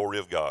of the glory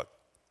of God.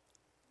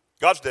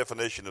 God's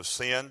definition of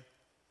sin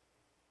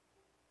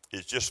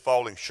is just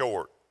falling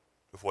short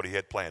of what he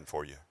had planned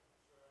for you.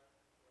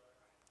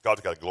 God's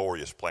got a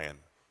glorious plan.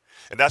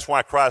 And that's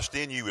why Christ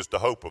in you is the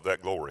hope of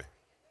that glory.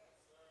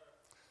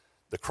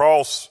 The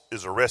cross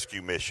is a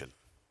rescue mission.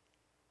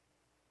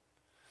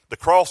 The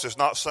cross is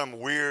not some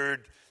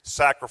weird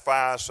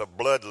sacrifice of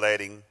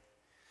bloodletting.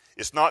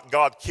 It's not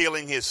God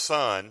killing his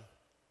son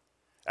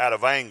out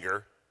of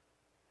anger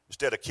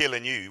instead of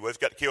killing you. Well, he's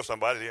got to kill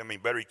somebody. I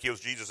mean, better he kills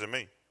Jesus than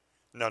me.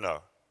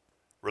 No.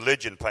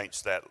 Religion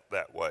paints that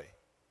way.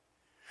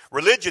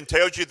 Religion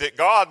tells you that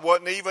God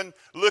wasn't even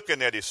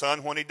looking at his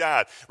son when he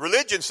died.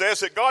 Religion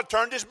says that God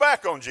turned his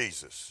back on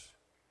Jesus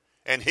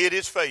and hid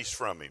his face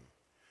from him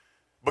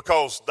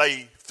because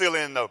they fill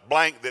in the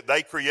blank that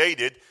they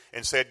created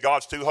and said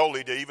God's too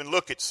holy to even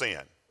look at sin.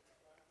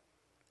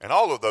 And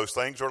all of those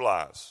things are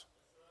lies.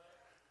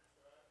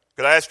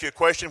 Could I ask you a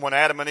question? When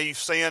Adam and Eve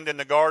sinned in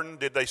the garden,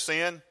 did they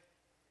sin?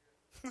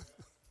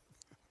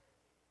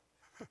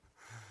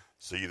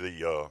 See,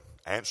 the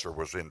answer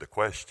was in the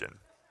question.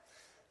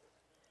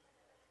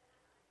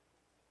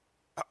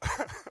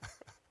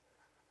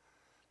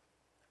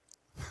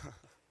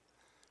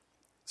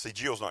 See,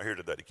 Jill's not here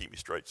today to keep me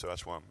straight, so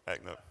that's why I'm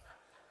acting up.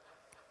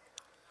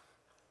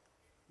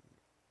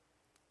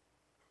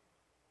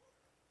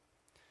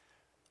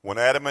 When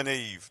Adam and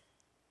Eve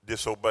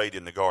disobeyed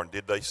in the garden,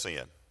 did they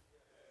sin?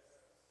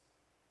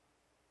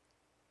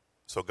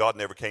 So God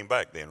never came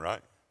back then, right?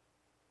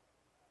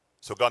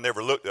 So God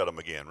never looked at them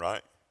again,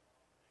 right?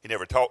 He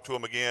never talked to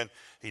them again.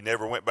 He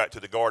never went back to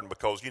the garden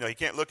because, he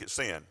can't look at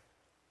sin.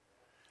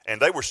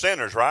 And they were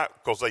sinners, right?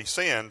 Because they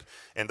sinned,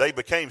 and they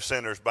became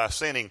sinners by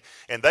sinning.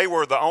 And they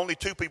were the only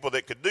two people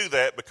that could do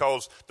that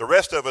because the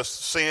rest of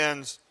us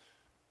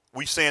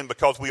we sin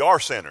because we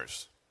are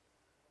sinners.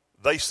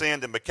 They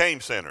sinned and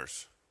became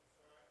sinners.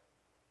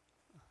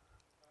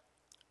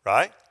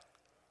 Right?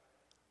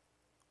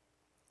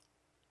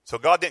 So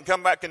God didn't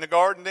come back in the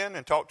garden then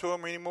and talk to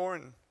them anymore?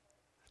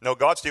 No,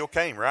 God still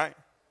came, right?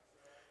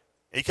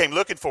 He came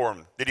looking for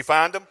them. Did he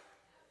find them?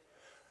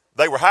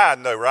 They were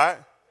hiding though, right?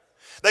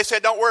 They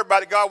said, don't worry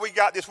about it, God. We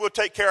got this. We'll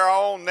take care of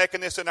our own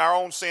nakedness and our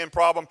own sin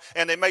problem.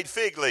 And they made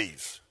fig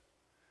leaves.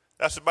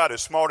 That's about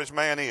as smart as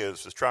man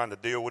is trying to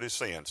deal with his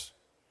sins.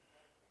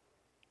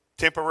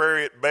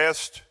 Temporary at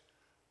best.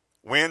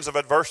 Winds of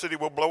adversity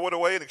will blow it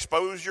away and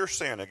expose your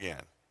sin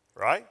again.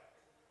 Right?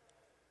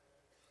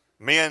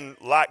 Men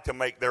like to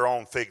make their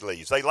own fig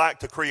leaves. They like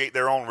to create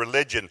their own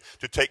religion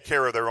to take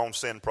care of their own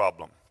sin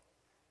problem.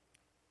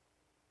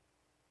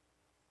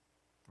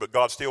 But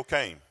God still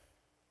came.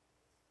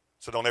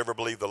 So don't ever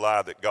believe the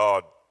lie that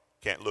God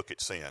can't look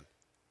at sin.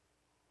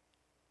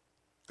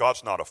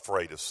 God's not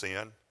afraid of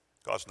sin.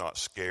 God's not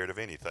scared of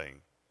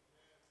anything.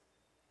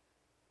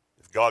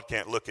 If God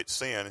can't look at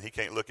sin, he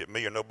can't look at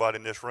me or nobody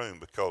in this room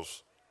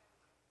because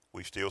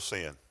we still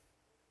sin.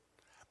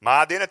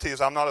 My identity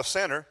is I'm not a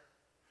sinner.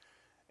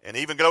 And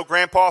even though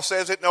Grandpa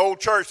says it in the old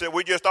church that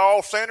we just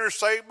all sinners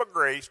saved by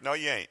grace, no,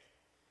 you ain't.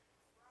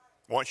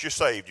 Once you're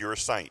saved, you're a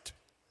saint.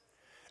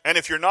 And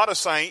if you're not a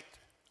saint,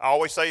 I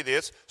always say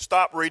this,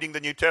 stop reading the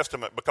New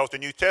Testament because the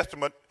New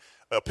Testament,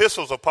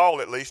 epistles of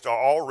Paul at least, are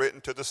all written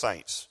to the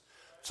saints.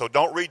 So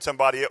don't read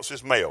somebody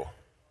else's mail.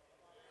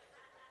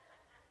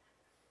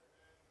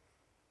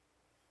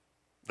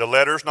 The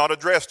letter's not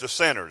addressed to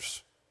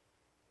sinners.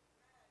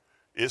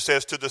 It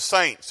says to the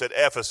saints at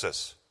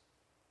Ephesus,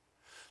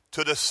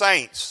 to the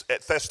saints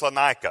at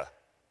Thessalonica,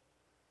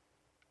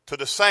 to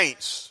the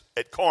saints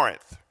at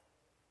Corinth.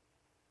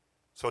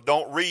 So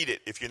don't read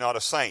it if you're not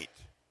a saint,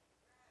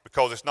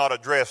 because it's not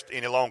addressed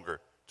any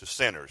longer to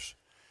sinners.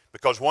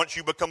 Because once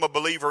you become a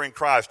believer in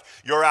Christ,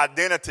 your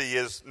identity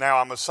is now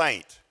I'm a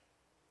saint.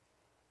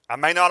 I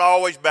may not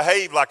always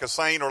behave like a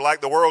saint or like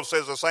the world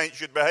says a saint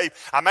should behave.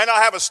 I may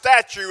not have a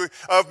statue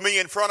of me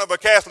in front of a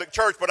Catholic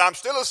church, but I'm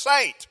still a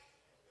saint.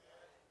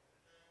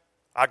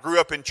 I grew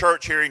up in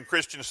church hearing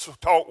Christians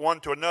talk one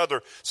to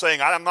another saying,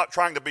 I'm not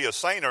trying to be a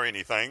saint or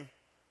anything,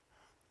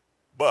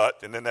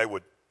 and then they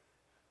would,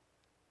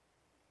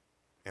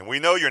 and we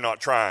know you're not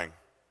trying.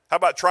 How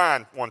about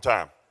trying one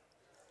time?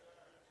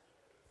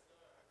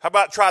 How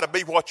about try to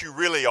be what you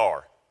really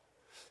are?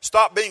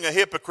 Stop being a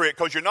hypocrite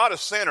because you're not a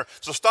sinner.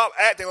 So stop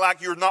acting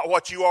like you're not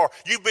what you are.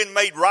 You've been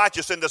made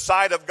righteous in the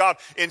sight of God,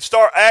 and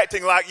start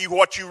acting like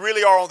what you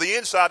really are on the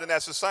inside, and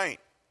that's a saint.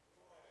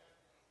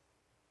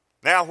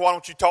 Now, why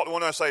don't you talk to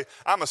one and say,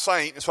 I'm a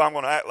saint, and so I'm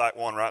going to act like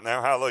one right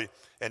now. Hallelujah.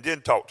 And then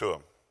talk to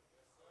them.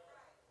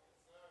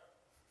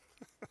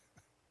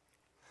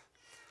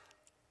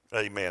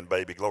 Amen,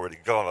 baby. Glory to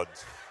God.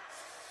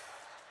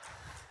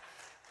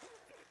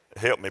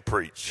 Help me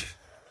preach.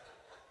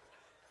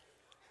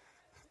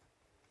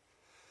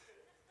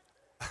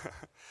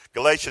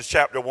 Galatians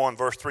chapter 1,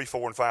 verse 3,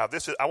 4, and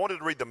 5. I wanted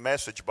to read the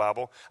Message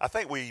Bible. I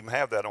think we even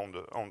have that on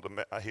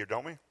the here,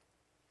 don't we?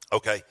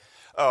 Okay.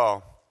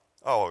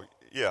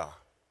 Yeah.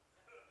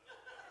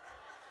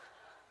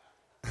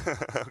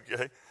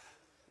 Okay.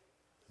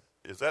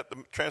 Is that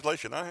the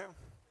translation I have?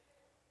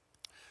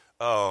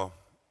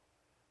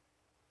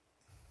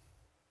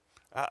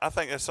 I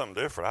think that's something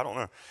different. I don't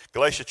know.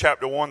 Galatians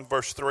chapter 1,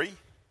 verse 3,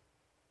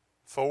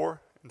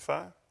 4, and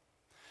 5.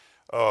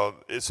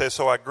 It says,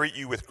 so I greet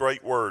you with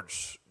great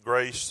words,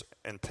 grace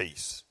and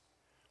peace,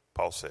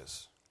 Paul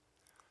says.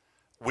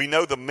 we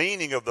know the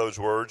meaning of those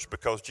words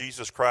because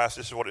Jesus Christ,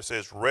 this is what it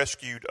says,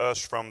 rescued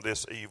us from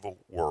this evil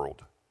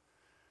world.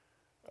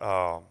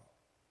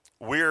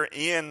 We're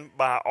in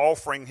by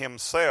offering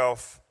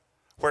himself,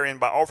 wherein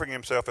by offering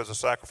himself as a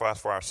sacrifice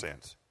for our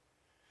sins.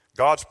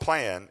 God's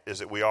plan is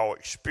that we all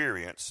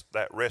experience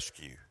that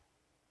rescue.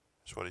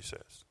 That's what he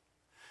says.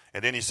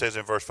 And then he says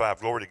in verse 5,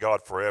 glory to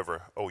God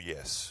forever. Oh,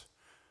 yes.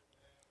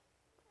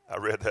 I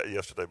read that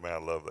yesterday, man. I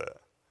love that.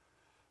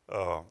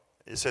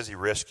 It says he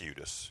rescued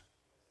us.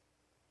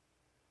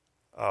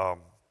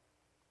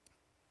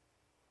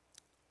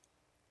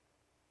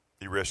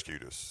 He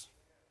rescued us.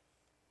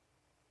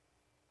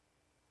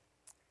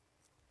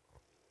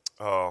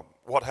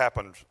 What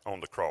happened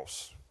on the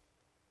cross?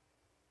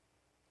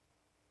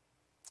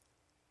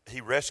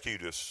 He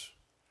rescued us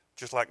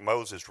just like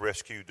Moses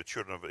rescued the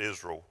children of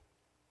Israel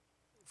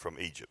from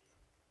Egypt.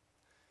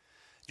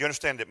 You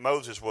understand that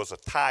Moses was a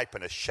type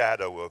and a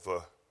shadow of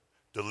a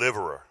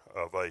deliverer,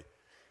 of a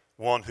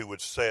one who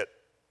would set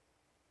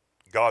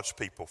God's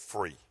people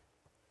free.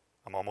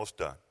 I'm almost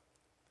done.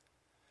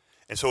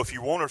 And so if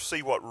you want to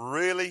see what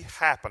really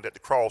happened at the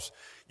cross,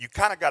 you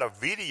kind of got a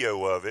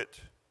video of it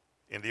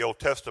in the Old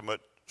Testament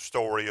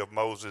story of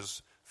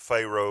Moses,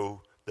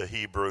 Pharaoh, the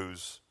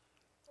Hebrews,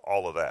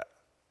 all of that.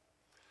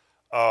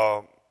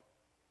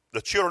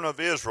 The children of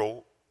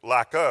Israel,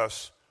 like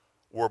us,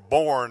 were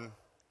born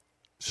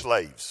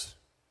slaves,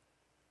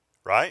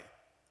 right?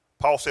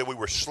 Paul said we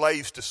were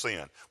slaves to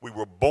sin. We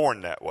were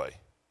born that way.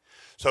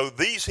 So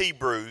these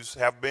Hebrews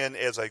have been,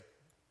 as a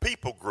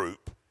people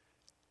group,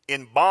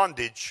 in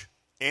bondage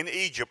in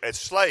Egypt as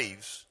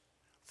slaves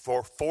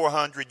for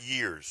 400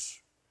 years.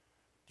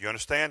 Do you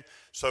understand?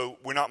 So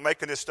we're not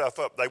making this stuff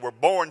up. They were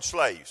born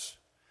slaves.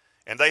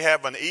 And they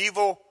have an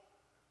evil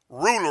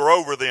ruler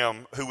over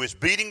them who is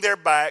beating their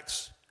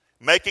backs,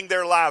 making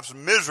their lives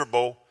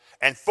miserable,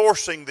 and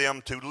forcing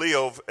them to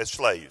live as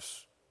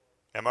slaves.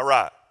 Am I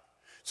right?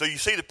 So you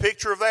see the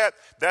picture of that?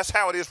 That's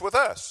how it is with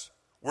us.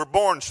 We're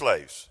born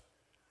slaves.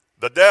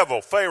 The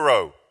devil,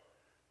 Pharaoh,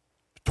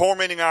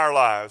 tormenting our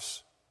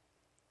lives,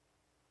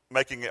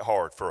 making it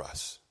hard for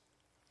us.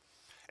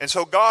 And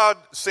so God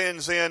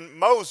sends in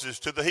Moses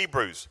to the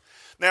Hebrews.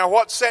 Now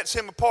what sets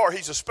him apart?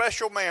 He's a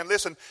special man,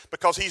 listen,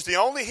 because he's the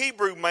only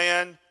Hebrew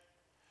man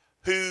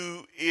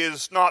who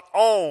is not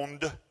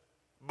owned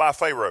by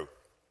Pharaoh.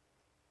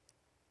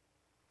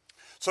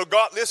 So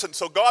God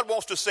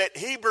wants to set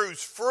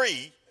Hebrews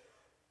free.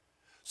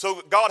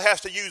 So God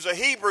has to use a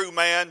Hebrew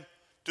man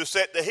to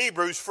set the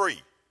Hebrews free.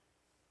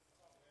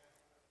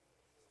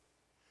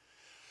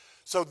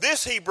 So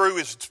this Hebrew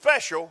is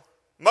special,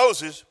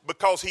 Moses,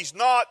 because he's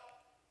not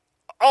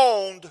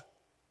owned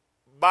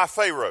by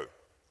Pharaoh.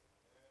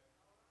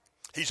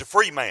 He's a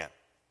free man.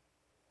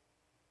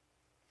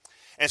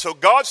 And so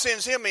God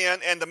sends him in,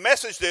 and the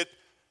message that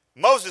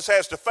Moses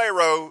has to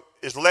Pharaoh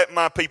is, let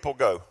my people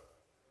go.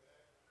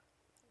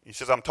 He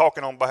says, I'm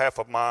talking on behalf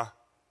of my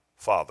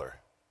father.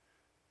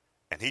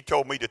 And he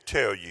told me to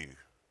tell you,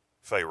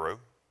 Pharaoh,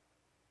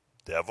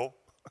 devil,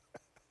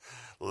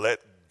 let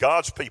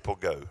God's people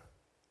go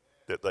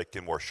that they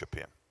can worship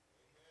him.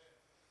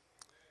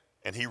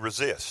 And he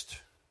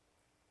resists.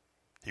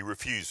 He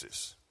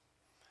refuses.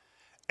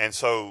 And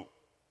so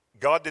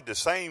God did the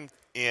same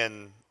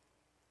in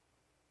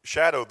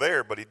shadow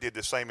there, but he did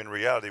the same in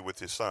reality with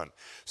his son.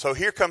 So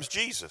here comes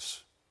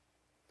Jesus.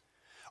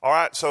 All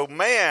right, so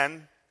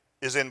man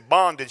is in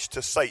bondage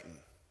to Satan.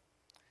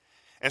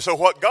 And so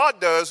what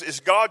God does is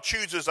God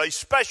chooses a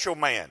special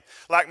man.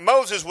 Like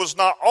Moses was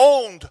not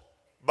owned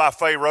by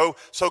Pharaoh,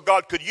 so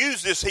God could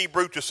use this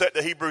Hebrew to set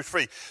the Hebrews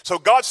free. So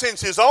God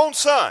sends his own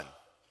son,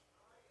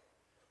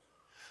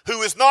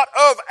 who is not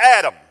of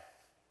Adam.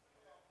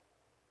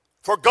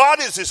 For God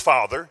is his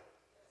father,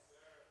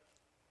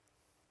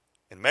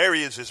 and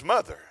Mary is his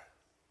mother.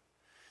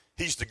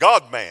 He's the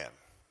God-man.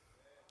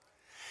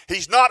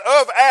 He's not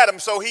of Adam,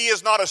 so he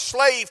is not a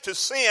slave to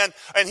sin,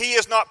 and he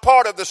is not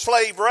part of the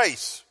slave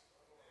race.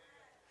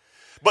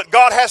 But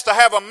God has to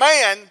have a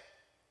man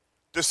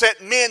to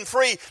set men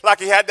free, like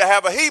he had to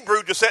have a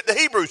Hebrew to set the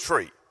Hebrews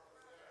free.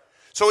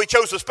 So he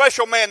chose a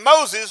special man,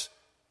 Moses,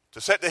 to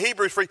set the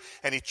Hebrews free,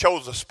 and he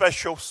chose a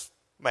special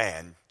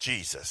man,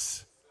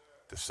 Jesus,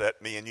 to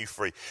set me and you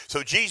free.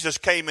 So Jesus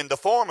came in the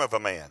form of a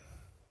man,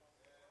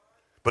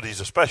 but he's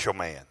a special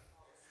man.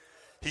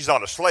 He's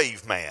not a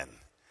slave man.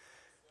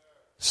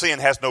 Sin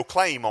has no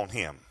claim on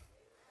him.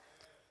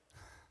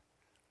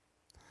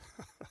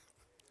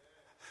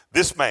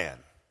 This man,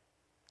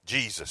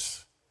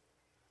 Jesus,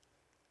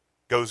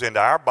 goes into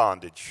our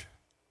bondage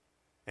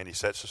and he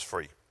sets us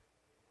free.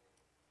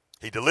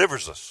 He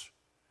delivers us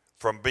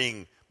from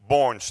being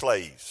born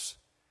slaves.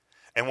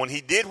 And when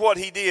he did what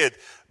he did,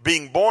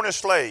 being born a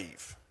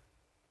slave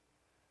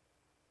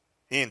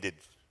ended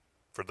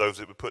for those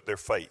that would put their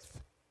faith,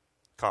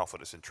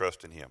 confidence, and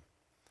trust in him.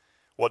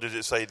 What did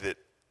it say that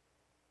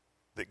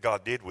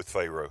God did with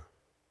Pharaoh?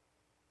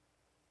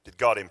 Did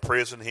God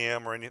imprison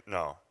him or anything?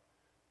 No.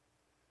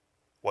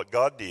 What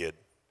God did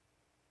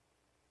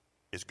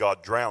is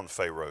God drowned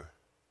Pharaoh.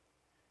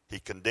 He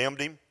condemned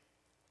him,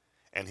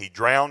 and he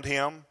drowned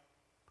him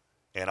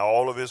and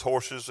all of his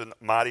horses and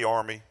mighty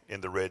army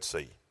in the Red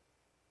Sea.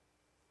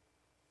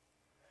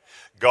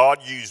 God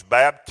used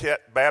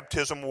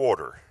baptism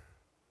water.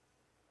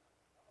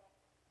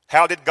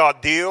 How did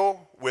God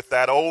deal with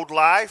that old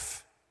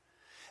life?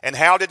 And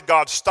how did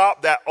God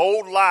stop that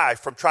old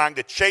life from trying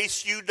to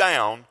chase you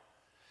down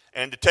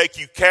and to take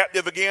you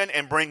captive again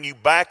and bring you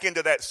back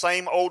into that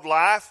same old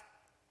life?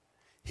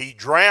 He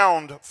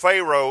drowned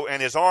Pharaoh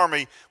and his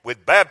army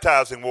with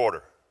baptizing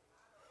water.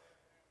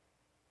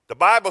 The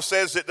Bible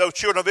says that those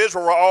children of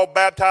Israel were all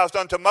baptized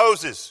unto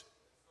Moses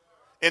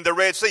in the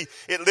Red Sea.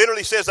 It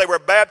literally says they were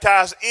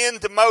baptized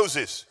into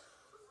Moses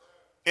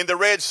in the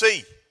Red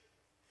Sea.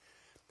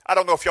 I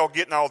don't know if y'all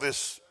getting all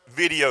this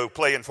video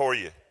playing for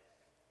you.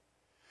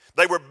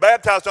 They were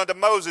baptized unto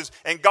Moses,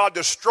 and God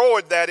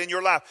destroyed that in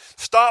your life.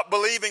 Stop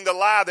believing the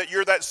lie that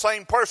you're that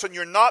same person.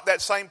 You're not that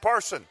same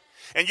person.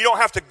 And you don't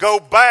have to go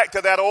back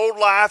to that old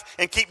life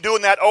and keep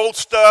doing that old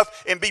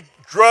stuff and be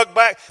drugged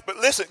back. But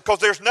listen, because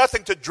there's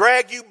nothing to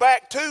drag you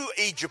back to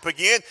Egypt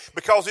again,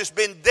 because it's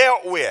been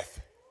dealt with.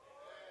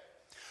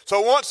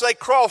 So once they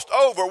crossed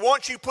over,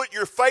 once you put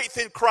your faith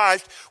in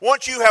Christ,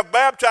 once you have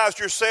baptized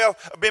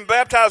yourself, been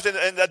baptized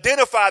and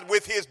identified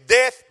with his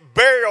death,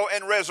 burial,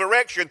 and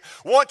resurrection,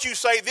 once you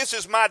say, this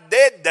is my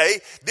dead day,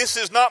 this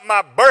is not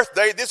my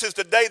birthday, this is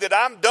the day that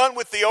I'm done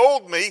with the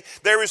old me,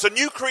 there is a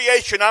new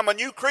creation, I'm a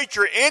new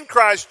creature in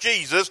Christ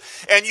Jesus,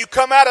 and you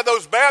come out of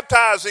those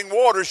baptizing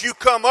waters, you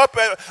come up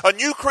a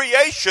new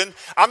creation.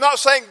 I'm not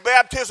saying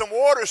baptism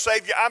water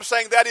saved you, I'm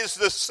saying that is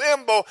the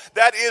symbol,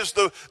 that is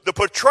the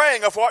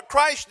portraying of what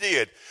Christ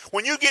did.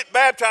 When you get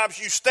baptized,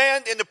 you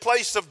stand in the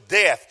place of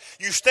death.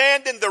 You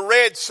stand in the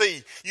Red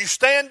Sea. You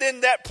stand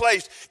in that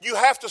place. You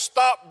have to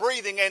stop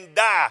breathing and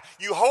die.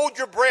 You hold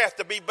your breath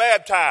to be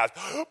baptized.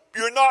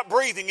 You're not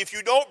breathing. If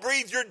you don't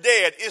breathe, you're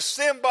dead. It's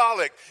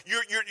symbolic.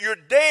 You're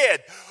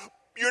dead.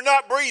 You're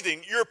not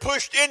breathing. You're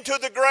pushed into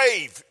the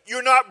grave.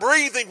 You're not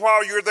breathing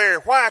while you're there.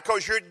 Why?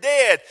 Because you're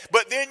dead.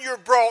 But then you're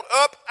brought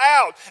up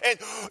out and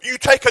you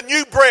take a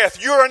new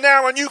breath. You are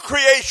now a new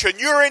creation.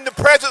 You're in the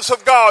presence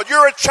of God.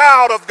 You're a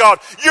child of God.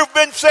 You've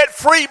been set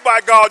free by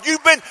God.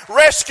 You've been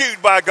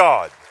rescued by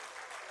God.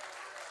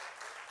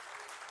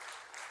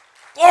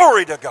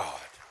 Glory to God.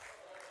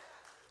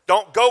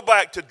 Don't go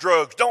back to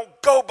drugs. Don't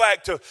go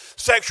back to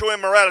sexual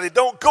immorality.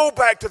 Don't go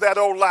back to that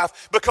old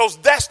life, because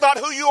that's not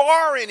who you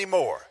are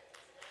anymore.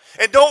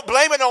 And don't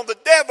blame it on the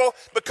devil,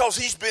 because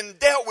he's been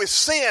dealt with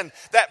sin,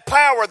 that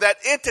power, that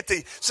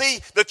entity. See,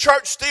 the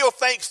church still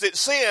thinks that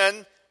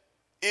sin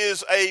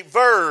is a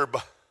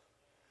verb.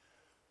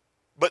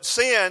 But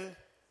sin,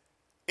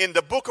 in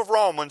the book of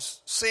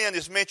Romans, sin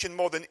is mentioned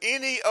more than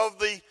any of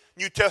the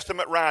New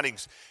Testament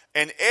writings.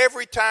 And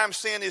every time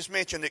sin is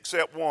mentioned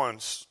except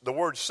once, the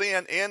word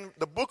sin in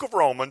the book of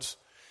Romans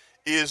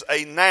is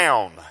a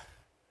noun.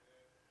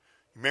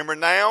 Remember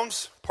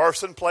nouns?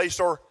 Person, place,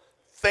 or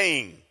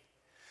thing.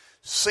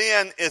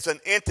 Sin is an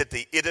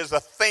entity. It is a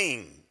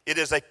thing. It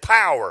is a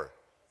power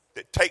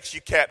that takes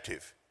you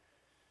captive.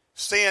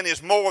 Sin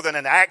is more than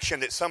an action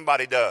that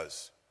somebody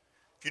does.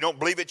 If you don't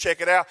believe it, check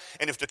it out.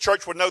 And if the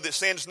church would know that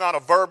sin is not a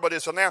verb but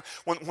it's a noun,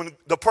 when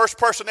the first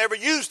person ever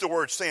used the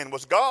word sin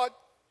was God.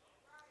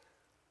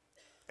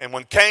 And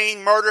when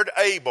Cain murdered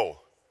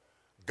Abel,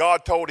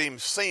 God told him,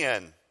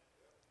 sin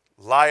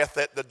lieth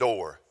at the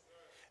door.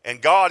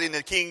 And God in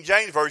the King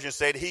James Version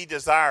said he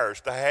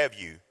desires to have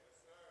you,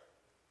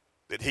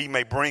 that he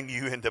may bring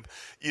you into,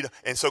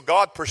 and so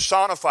God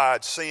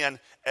personified sin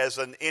as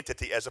an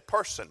entity, as a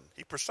person.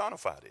 He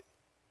personified it.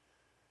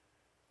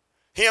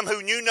 Him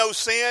who knew no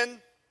sin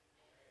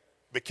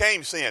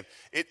became sin.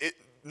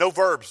 No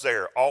verbs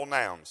there, all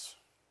nouns.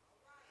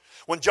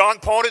 When John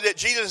pointed at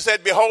Jesus and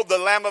said, behold the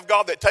Lamb of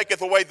God that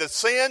taketh away the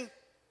sin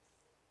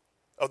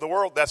of the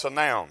world, that's a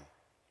noun.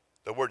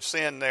 The word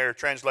sin there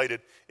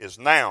translated is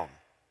noun.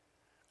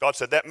 God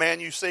said, that man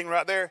you sing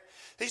right there,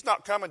 he's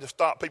not coming to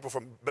stop people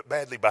from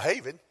badly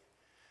behaving.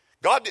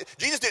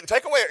 Jesus didn't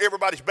take away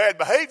everybody's bad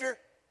behavior,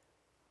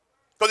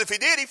 because if he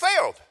did, he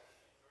failed.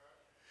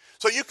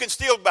 So you can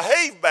still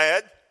behave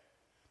bad,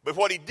 but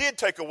what he did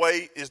take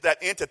away is that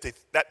entity,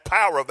 that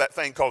power of that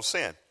thing called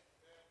sin.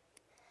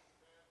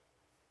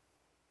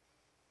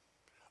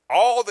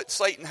 All that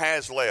Satan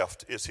has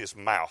left is his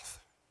mouth.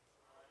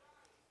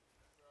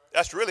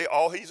 That's really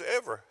all he's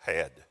ever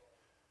had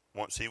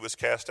once he was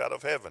cast out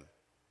of heaven.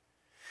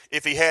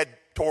 If he had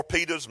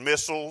torpedoes,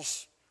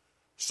 missiles,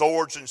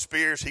 swords, and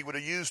spears, he would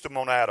have used them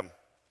on Adam.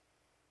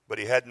 But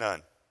he had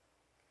none.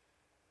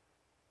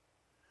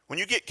 When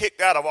you get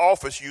kicked out of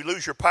office, you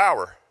lose your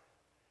power.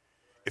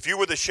 If you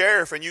were the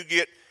sheriff and you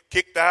get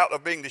kicked out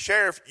of being the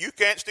sheriff, you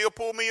can't still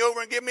pull me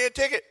over and give me a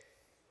ticket.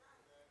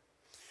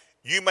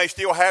 You may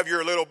still have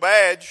your little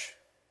badge,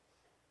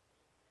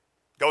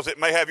 because it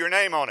may have your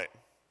name on it.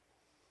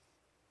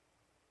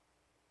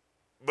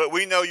 But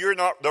we know you're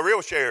not the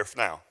real sheriff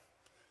now.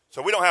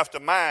 So we don't have to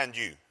mind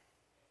you.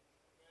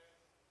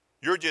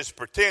 You're just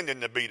pretending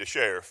to be the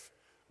sheriff.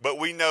 But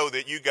we know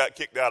that you got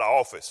kicked out of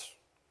office.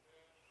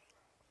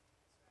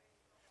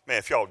 Man,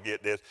 if y'all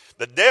get this,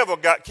 the devil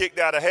got kicked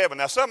out of heaven.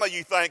 Now, some of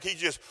you think he's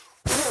just,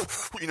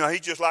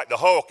 he's just like the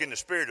Hulk in the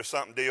spirit or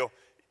something deal.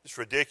 It's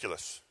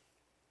ridiculous.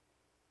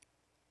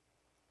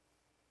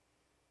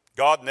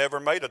 God never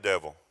made a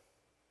devil.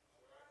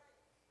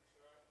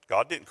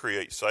 God didn't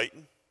create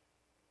Satan.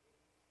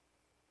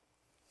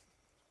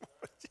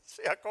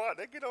 See how quiet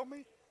they get on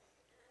me?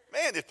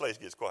 Man, this place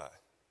gets quiet.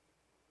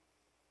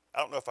 I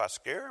don't know if I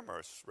scare them or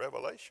it's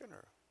revelation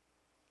or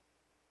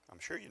I'm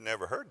sure you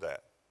never heard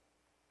that.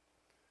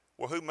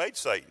 Well, who made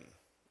Satan?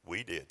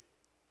 We did.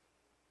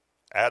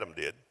 Adam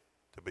did,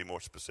 to be more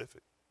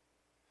specific.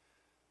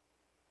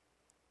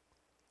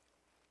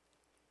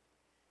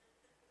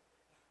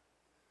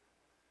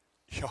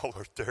 Y'all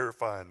are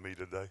terrifying me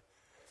today.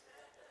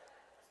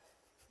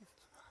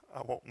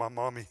 I want my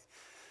mommy.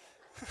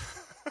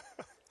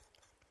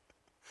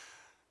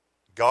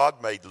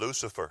 God made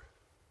Lucifer,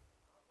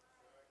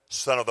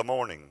 son of the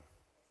morning.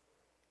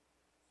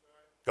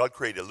 God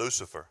created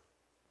Lucifer,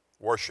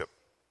 worship.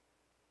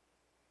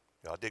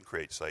 God didn't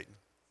create Satan.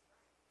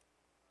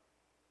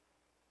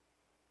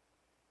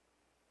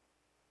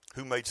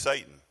 Who made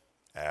Satan?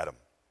 Adam.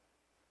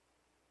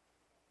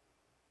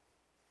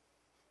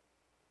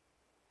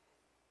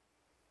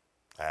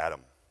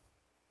 Adam.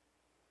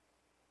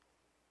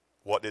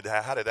 How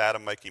did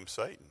Adam make him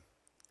Satan?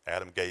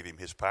 Adam gave him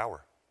his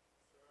power.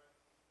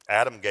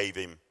 Adam gave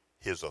him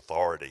his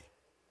authority.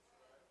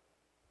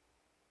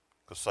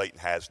 Because Satan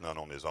has none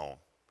on his own.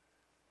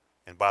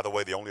 And by the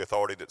way, the only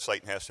authority that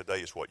Satan has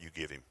today is what you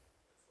give him.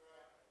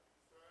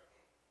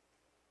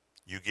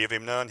 You give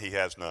him none, he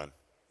has none.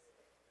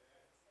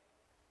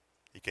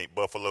 He can't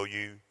buffalo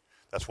you.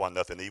 That's why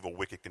nothing evil,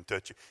 wicked can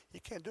touch you. He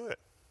can't do it.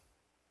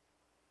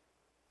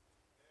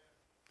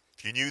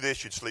 If you knew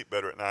this, you'd sleep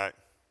better at night.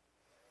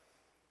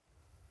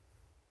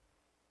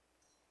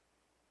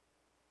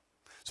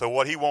 So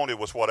what he wanted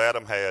was what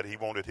Adam had. He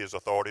wanted his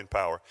authority and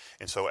power.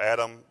 And so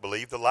Adam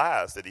believed the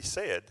lies that he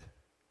said,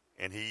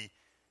 and he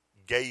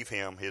gave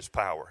him his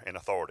power and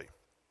authority.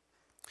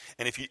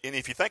 And if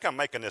you think I'm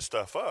making this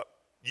stuff up,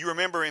 you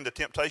remember in the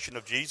temptation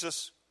of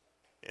Jesus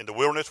in the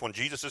wilderness when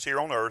Jesus is here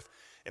on earth,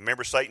 and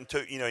remember Satan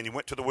took, and he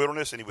went to the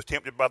wilderness and he was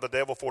tempted by the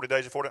devil 40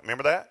 days and 40 nights.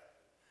 Remember that?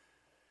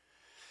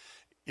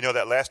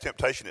 That last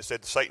temptation, it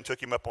said Satan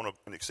took him up on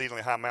an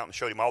exceedingly high mountain and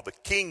showed him all the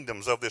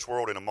kingdoms of this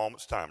world in a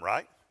moment's time,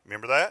 right?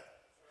 Remember that?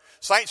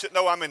 Saints that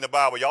know I'm in the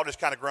Bible, y'all just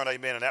kind of grunt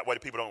amen, and that way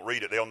the people don't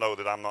read it. They'll know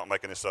that I'm not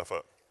making this stuff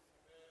up.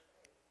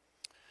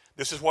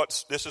 This is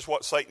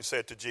what Satan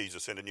said to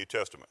Jesus in the New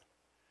Testament.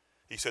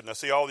 He said, now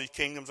see all these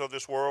kingdoms of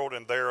this world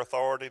and their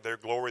authority, their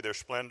glory, their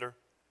splendor.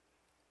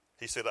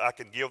 He said, I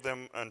can give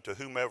them unto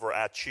whomever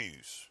I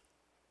choose.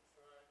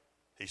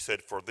 He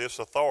said, for this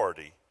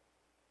authority,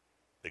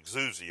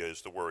 exousia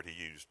is the word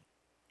he used,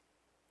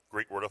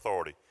 Greek word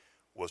authority,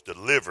 was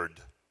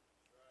delivered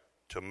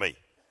to me.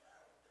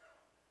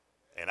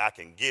 And I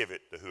can give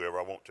it to whoever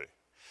I want to.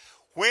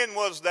 When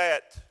was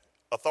that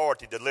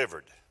authority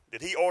delivered?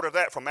 Did he order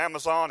that from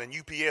Amazon and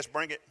UPS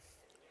bring it?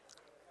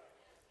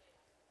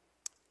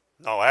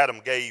 No, Adam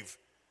gave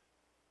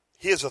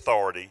his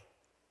authority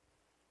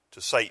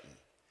to Satan.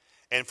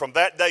 And from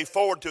that day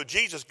forward till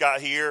Jesus got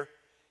here,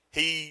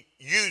 he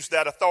used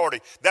that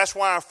authority. That's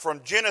why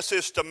from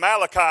Genesis to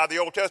Malachi, the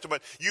Old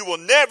Testament, you will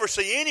never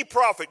see any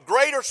prophet,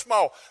 great or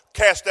small,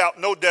 cast out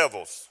no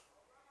devils.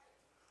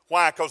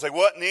 Why? Because there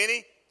wasn't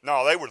any?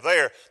 No, they were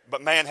there,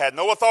 but man had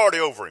no authority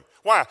over him.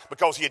 Why?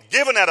 Because he had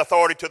given that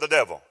authority to the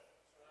devil.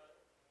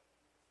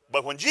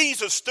 But when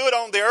Jesus stood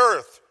on the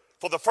earth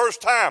for the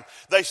first time,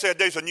 they said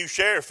there's a new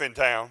sheriff in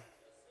town.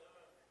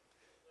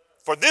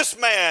 For this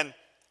man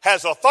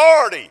has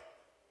authority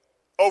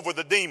over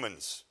the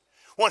demons.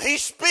 When he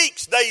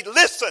speaks, they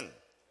listen.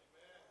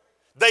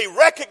 They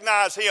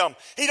recognize him.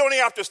 He don't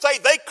even have to say,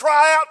 they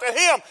cry out to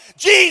him,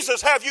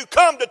 Jesus, have you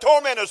come to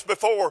torment us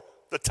before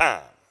the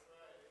time?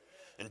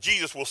 And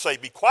Jesus will say,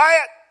 be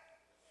quiet,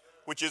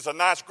 which is a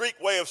nice Greek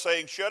way of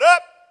saying, shut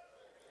up.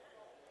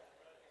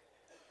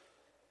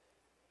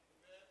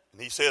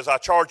 And he says, I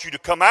charge you to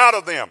come out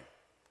of them.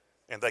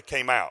 And they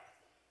came out.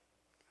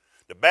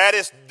 The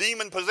baddest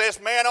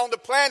demon-possessed man on the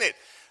planet,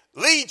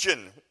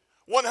 Legion,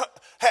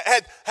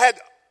 had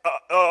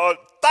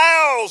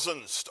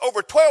thousands,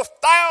 over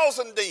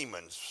 12,000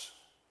 demons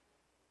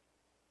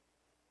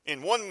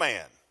in one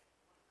man.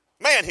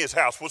 Man, his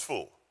house was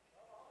full.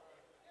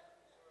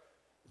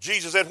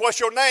 Jesus said, what's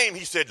your name?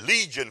 He said,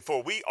 Legion,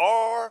 for we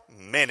are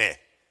many.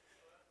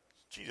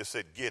 Jesus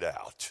said, get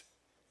out.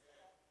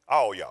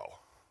 All y'all.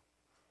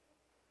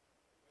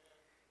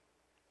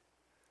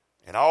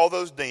 And all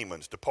those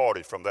demons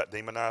departed from that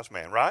demonized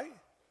man, right?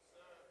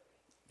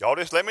 Y'all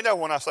just let me know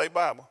when I say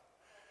Bible.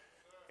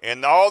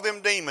 And all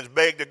them demons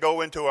begged to go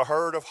into a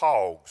herd of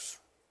hogs,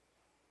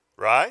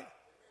 right?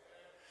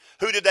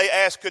 Who did they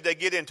ask could they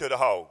get into the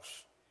hogs?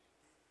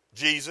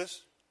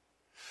 Jesus.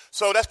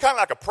 So that's kind of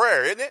like a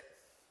prayer, isn't it?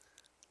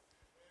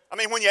 I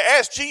mean, when you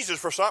ask Jesus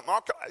for something,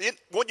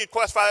 wouldn't you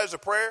classify that as a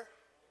prayer?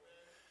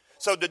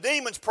 So the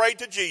demons prayed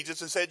to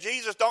Jesus and said,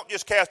 Jesus, don't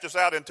just cast us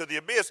out into the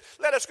abyss.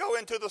 Let us go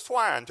into the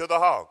swine, to the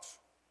hogs.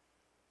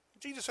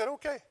 Jesus said,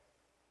 okay.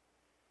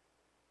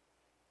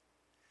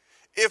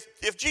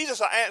 If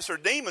Jesus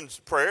answered demons'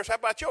 prayers, how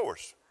about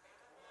yours?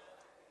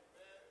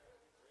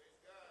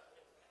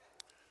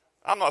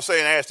 I'm not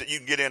saying ask that you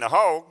can get in a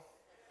hog.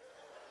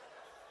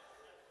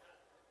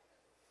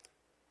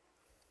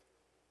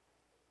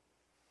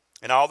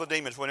 And all the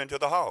demons went into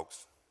the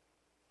hogs.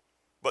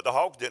 But the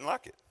hogs didn't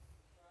like it.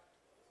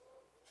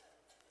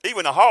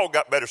 Even the hog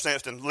got better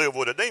sense than live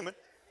with a demon.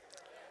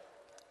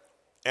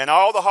 And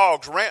all the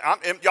hogs ran.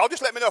 Y'all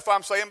just let me know if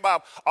I'm saying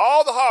Bible.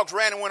 All the hogs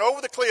ran and went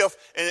over the cliff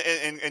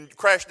and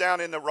crashed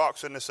down in the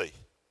rocks in the sea.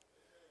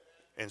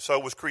 And so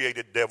was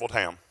created deviled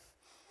ham.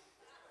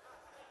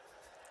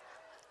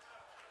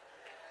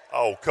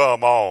 Oh,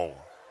 come on.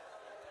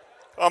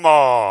 Come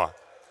on.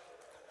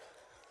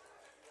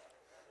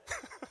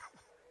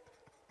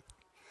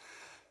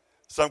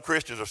 Some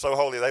Christians are so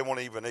holy they won't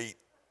even eat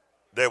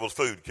devil's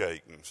food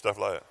cake and stuff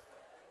like that.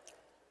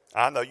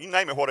 I know, you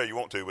name it whatever you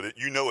want to, but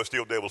you know it's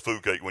still devil's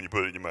food cake when you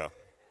put it in your mouth.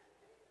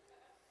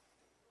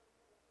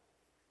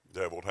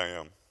 Deviled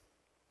ham.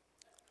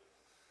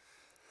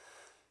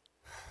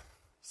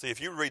 See,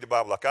 if you read the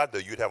Bible like I do,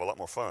 you'd have a lot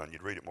more fun.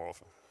 You'd read it more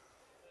often.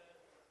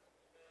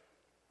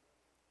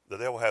 The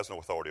devil has no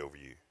authority over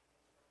you.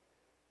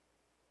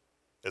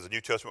 As a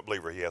New Testament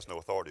believer, he has no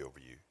authority over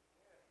you.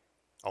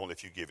 Only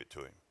if you give it to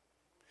him.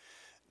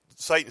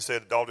 Satan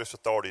said, all this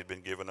authority had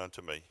been given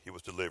unto me. It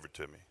was delivered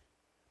to me.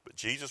 But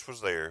Jesus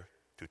was there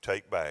to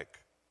take back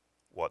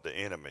what the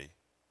enemy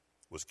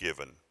was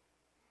given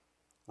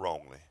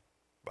wrongly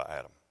by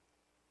Adam.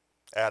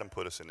 Adam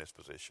put us in this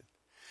position.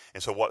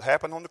 And so what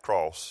happened on the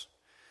cross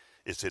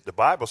is that the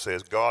Bible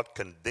says God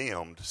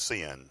condemned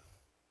sin.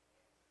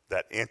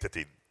 That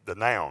entity, the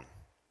noun,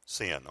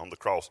 sin, on the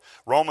cross.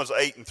 Romans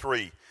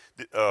 8:3,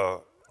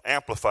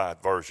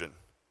 Amplified Version.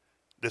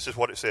 This is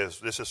what it says.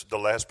 This is the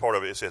last part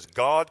of it. It says,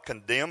 God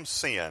condemned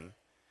sin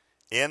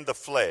in the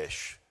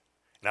flesh.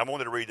 And I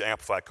wanted to read the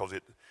Amplified because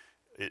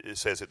it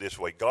says it this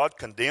way. God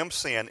condemned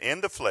sin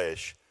in the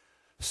flesh,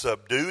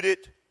 subdued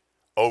it,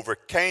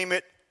 overcame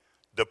it,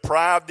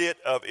 deprived it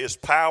of its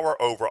power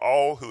over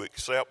all who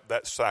accept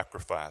that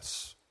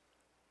sacrifice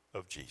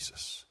of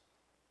Jesus.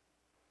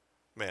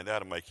 Man,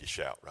 that'll make you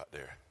shout right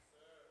there.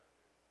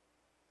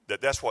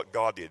 That's what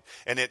God did.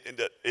 And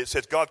it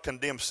says God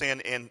condemned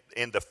sin in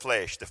the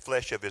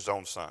flesh of his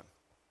own son.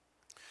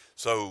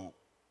 So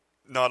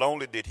not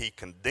only did he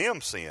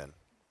condemn sin,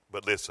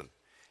 but listen,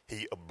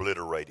 he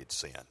obliterated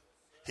sin.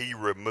 He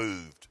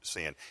removed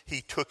sin.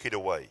 He took it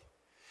away.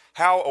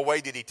 How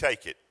away did he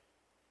take it?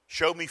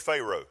 Show me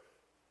Pharaoh.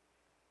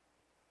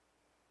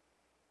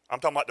 I'm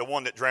talking about the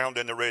one that drowned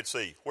in the Red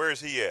Sea. Where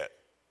is he at?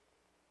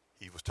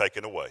 He was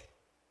taken away.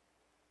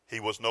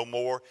 He was no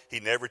more. He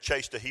never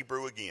chased a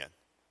Hebrew again.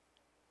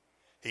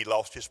 He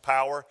lost his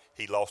power.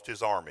 He lost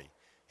his army.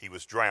 He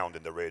was drowned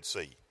in the Red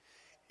Sea.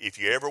 If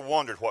you ever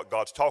wondered what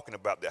God's talking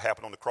about that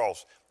happened on the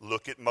cross,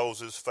 look at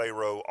Moses,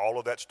 Pharaoh, all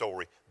of that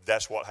story.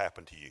 That's what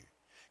happened to you.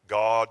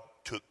 God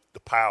took the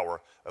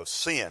power of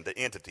sin, the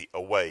entity,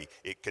 away.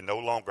 It can no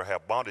longer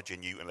have bondage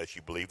in you unless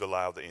you believe the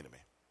lie of the enemy.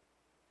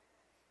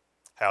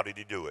 How did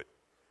he do it?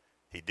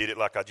 He did it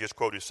like I just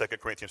quoted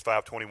 2 Corinthians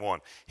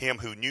 5:21. Him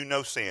who knew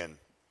no sin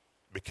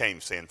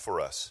became sin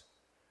for us,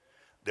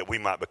 that we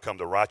might become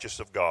the righteousness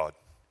of God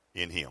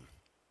in him.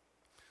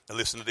 Now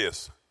listen to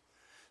this.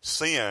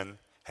 Sin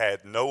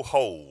had no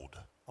hold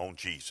on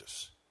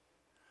Jesus.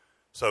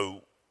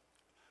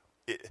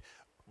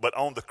 But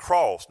on the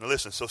cross, now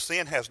listen, so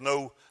sin has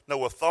no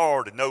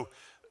authority,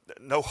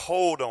 no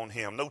hold on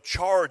him, no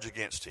charge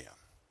against him.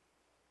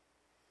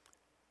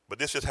 But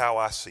this is how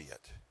I see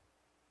it.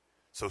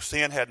 So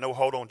sin had no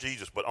hold on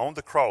Jesus, but on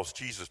the cross,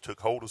 Jesus took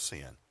hold of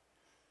sin.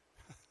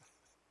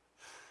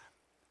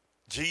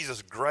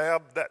 Jesus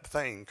grabbed that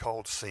thing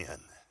called sin.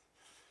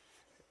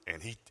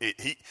 And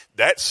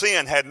that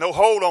sin had no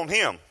hold on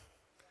him.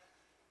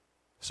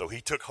 So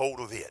he took hold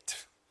of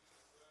it.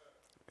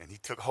 And he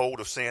took hold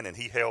of sin and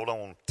he held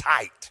on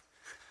tight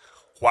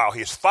while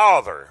his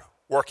Father,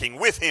 working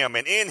with him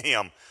and in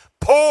him,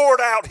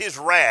 poured out his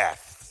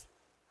wrath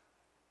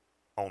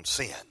on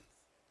sin.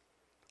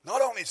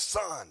 Not on his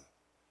Son,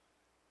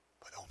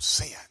 but on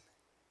sin.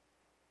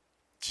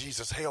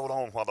 Jesus held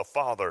on while the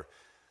Father,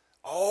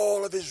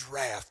 all of his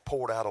wrath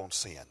poured out on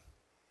sin.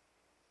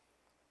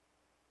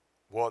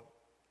 Well,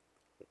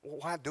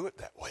 why do it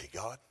that way,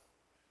 God?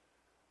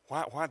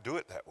 Why do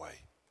it that way?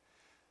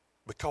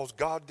 Because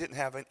God didn't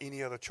have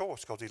any other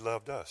choice because he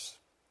loved us.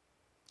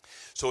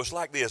 So it's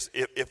like this.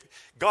 If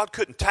God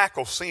couldn't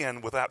tackle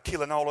sin without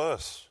killing all of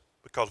us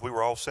because we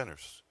were all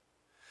sinners.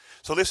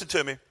 So listen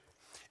to me.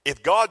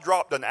 If God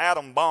dropped an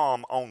atom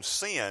bomb on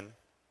sin,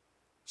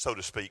 so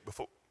to speak,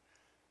 before,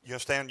 you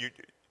understand?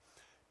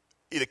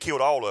 He'd have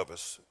killed all of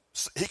us.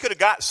 He could have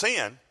got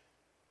sin,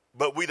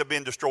 but we'd have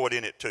been destroyed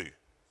in it too.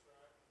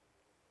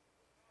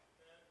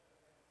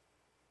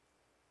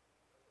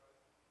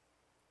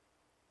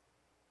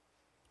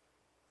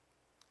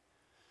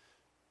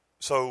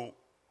 So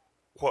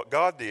what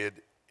God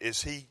did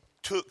is he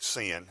took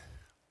sin,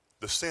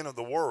 the sin of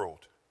the world,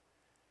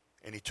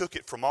 And he took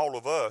it from all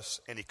of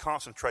us and he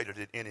concentrated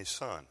it in his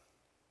son.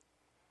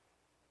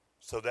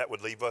 So that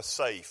would leave us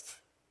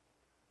safe.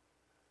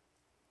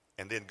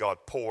 And then God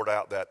poured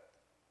out that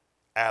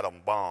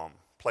atom bomb.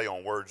 Play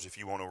on words if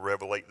you want to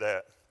revelate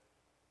that.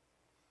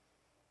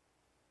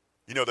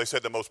 You know, they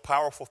said the most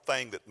powerful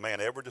thing that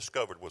man ever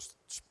discovered was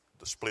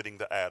the splitting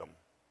the atom.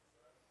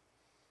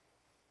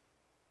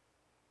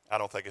 I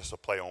don't think it's a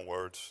play on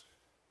words.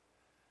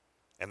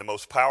 And the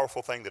most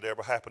powerful thing that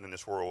ever happened in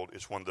this world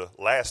is when the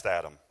last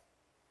Adam,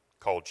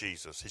 called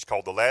Jesus, he's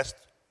called the last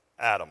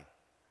Adam,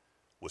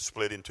 was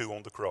split in two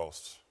on the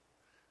cross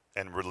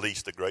and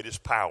released the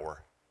greatest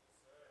power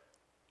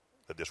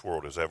that this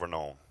world has ever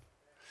known.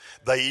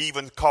 They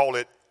even call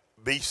it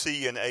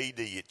BC and AD.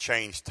 It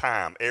changed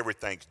time.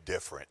 Everything's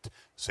different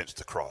since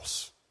the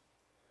cross.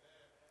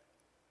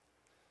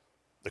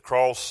 The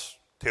cross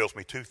tells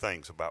me two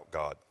things about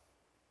God.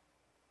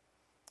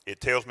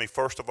 It tells me,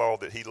 first of all,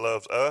 that he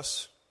loves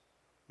us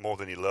more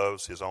than he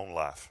loves his own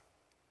life.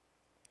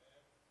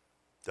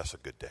 That's a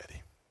good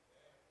daddy.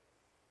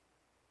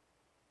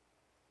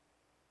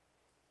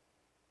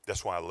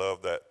 That's why I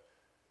love that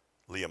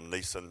Liam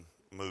Neeson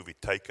movie,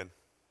 Taken.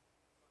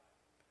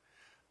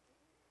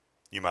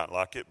 You might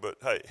like it, but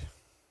hey,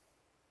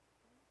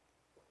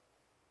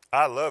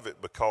 I love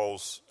it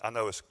because I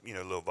know it's, a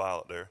little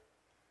violent there,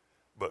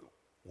 but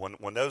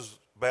when those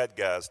bad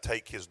guys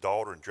take his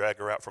daughter and drag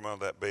her out from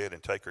under that bed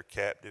and take her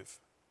captive,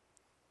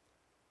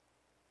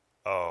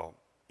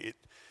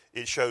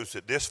 it shows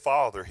that this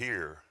father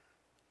here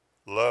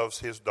loves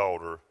his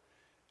daughter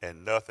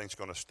and nothing's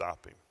going to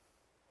stop him.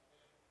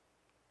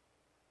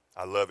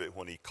 I love it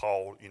when he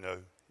called,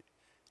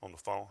 on the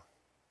phone.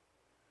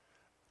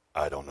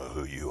 I don't know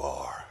who you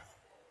are.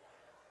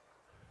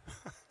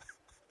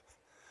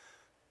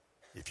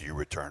 If you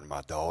return my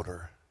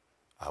daughter,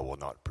 I will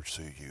not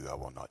pursue you. I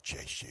will not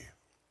chase you.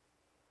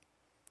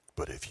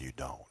 But if you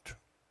don't,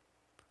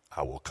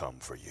 I will come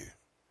for you.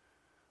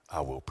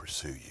 I will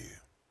pursue you.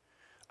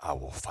 I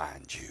will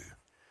find you.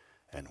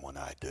 And when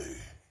I do,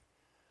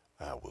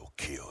 I will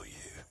kill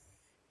you.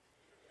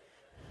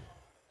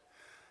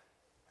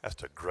 That's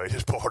the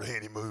greatest part of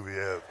any movie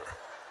ever.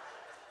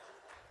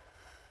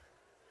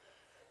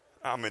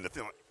 I'm in the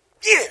film,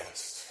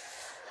 yes!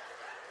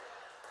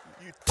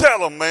 You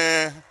tell him,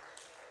 man.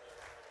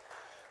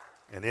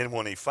 And then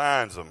when he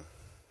finds them,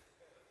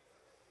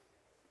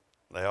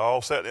 they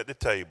all sat at the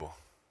table.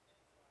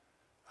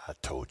 I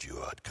told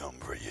you I'd come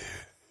for you.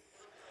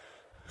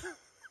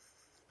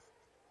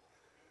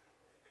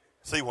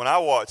 See, when I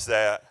watch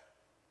that,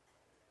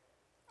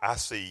 I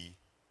see,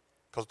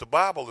 because the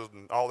Bible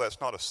and all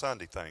that's not a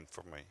Sunday thing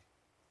for me.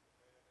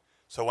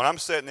 So when I'm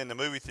sitting in the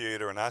movie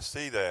theater and I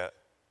see that,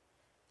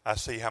 I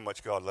see how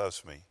much God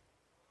loves me.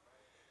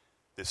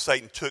 That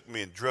Satan took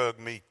me and drugged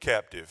me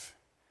captive.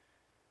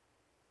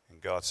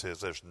 And God says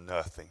there's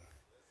nothing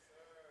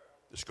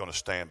that's going to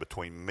stand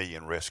between me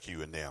and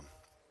rescuing them.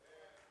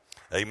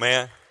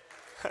 Amen?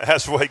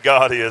 That's the way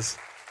God is.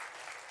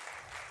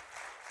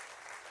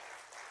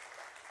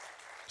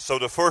 So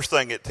the first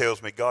thing it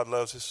tells me, God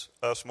loves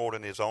us more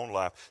than his own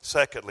life.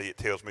 Secondly, it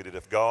tells me that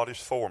if God is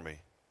for me,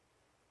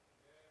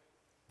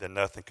 then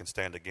nothing can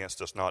stand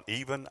against us, not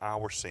even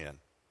our sin.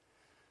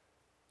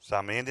 So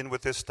I'm ending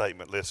with this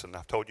statement. Listen,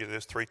 I've told you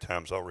this 3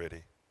 times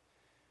already.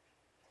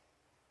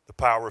 The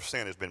power of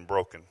sin has been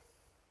broken.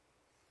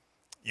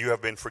 You have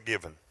been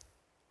forgiven.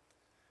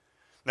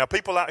 Now,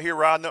 people out here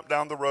riding up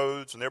down the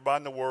roads and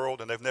everybody in the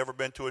world, and they've never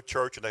been to a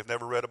church and they've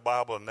never read a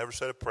Bible and never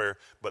said a prayer,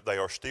 but they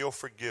are still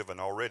forgiven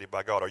already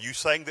by God. Are you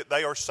saying that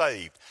they are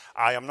saved?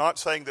 I am not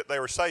saying that they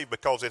are saved,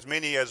 because as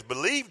many as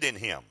believed in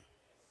him,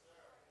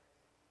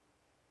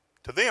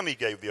 to them he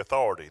gave the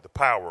authority, the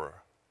power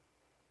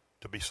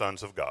to be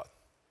sons of God.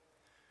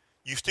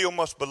 You still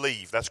must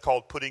believe. That's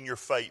called putting your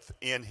faith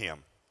in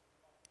him.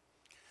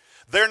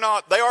 They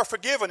are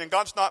forgiven, and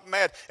God's not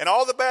mad. And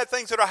all the bad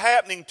things that are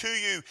happening to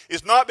you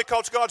is not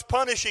because God's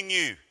punishing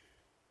you.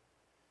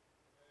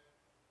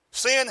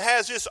 Sin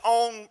has its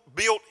own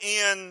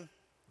built-in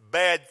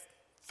bad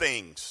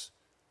things,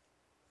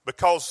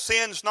 because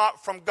sin's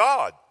not from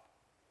God.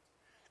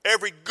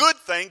 Every good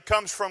thing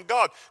comes from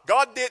God.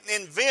 God didn't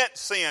invent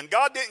sin.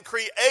 God didn't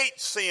create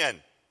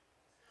sin.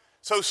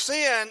 So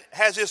sin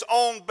has its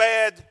own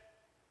bad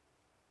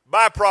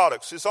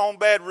byproducts, its own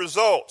bad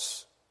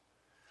results.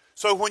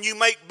 So when you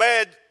make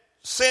bad,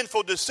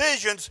 sinful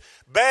decisions,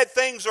 bad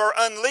things are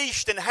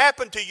unleashed and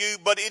happen to you,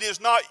 but it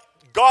is not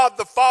God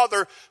the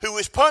Father who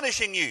is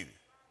punishing you.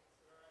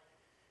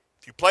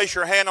 If you place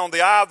your hand on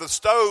the eye of the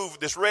stove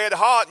that's red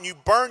hot and you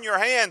burn your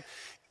hand,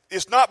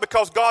 it's not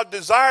because God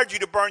desired you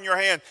to burn your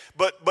hand,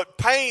 but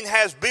pain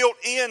has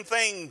built-in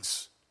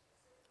things.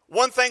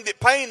 One thing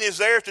that pain is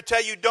there is to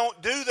tell you don't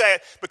do that,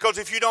 because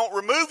if you don't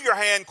remove your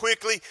hand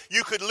quickly,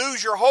 you could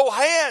lose your whole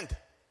hand.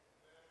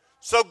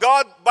 So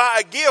God,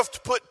 by a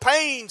gift, put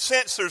pain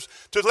sensors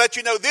to let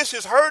you know this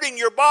is hurting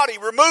your body.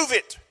 Remove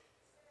it.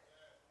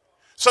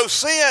 So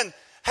sin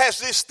has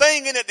this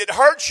thing in it that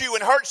hurts you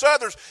and hurts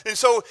others. And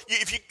so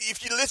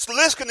if you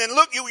listen and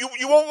look,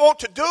 you won't want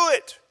to do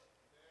it.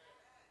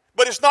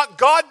 But it's not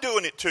God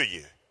doing it to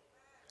you.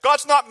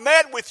 God's not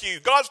mad with you.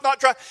 God's not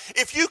trying.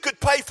 If you could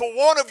pay for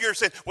one of your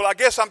sins, well, I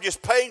guess I'm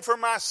just paying for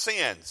my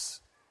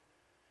sins.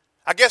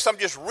 I guess I'm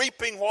just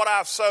reaping what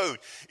I've sowed.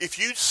 If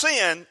you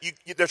sin,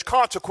 there's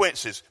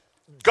consequences.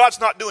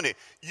 God's not doing it.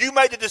 You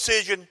made the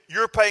decision.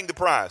 You're paying the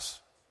price.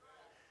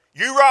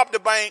 You robbed the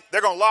bank.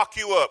 They're going to lock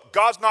you up.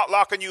 God's not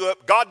locking you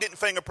up. God didn't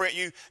fingerprint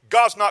you.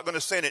 God's not going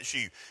to sentence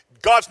you.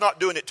 God's not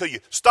doing it to you.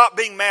 Stop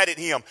being mad at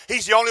him.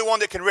 He's the only one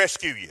that can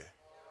rescue you.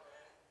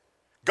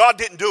 God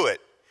didn't do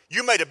it.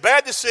 You made a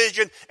bad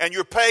decision, and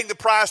you're paying the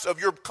price of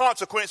your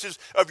consequences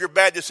of your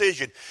bad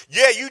decision.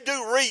 Yeah, you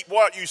do reap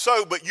what you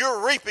sow, but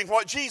you're reaping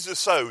what Jesus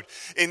sowed.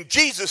 And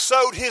Jesus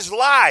sowed his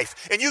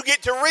life, and you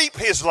get to reap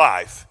his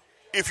life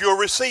if you'll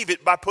receive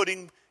it by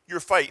putting your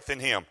faith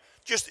in him.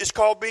 It's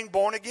called being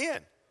born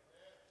again.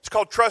 It's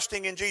called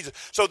trusting in Jesus.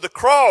 So the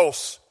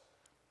cross,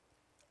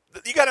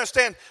 you got to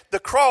understand, the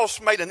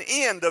cross made an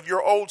end of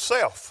your old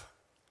self.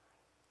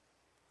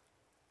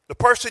 The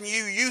person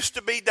you used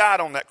to be died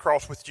on that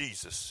cross with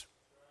Jesus.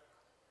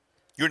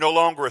 You're no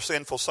longer a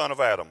sinful son of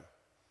Adam.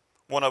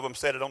 One of them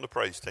said it on the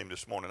praise team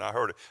this morning. I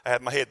heard it. I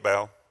had my head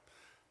bowed,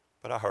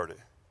 but I heard it.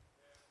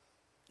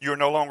 You're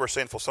no longer a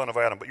sinful son of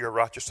Adam, but you're a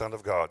righteous son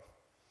of God.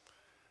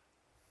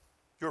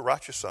 You're a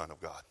righteous son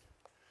of God.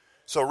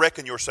 So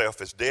reckon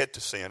yourself as dead to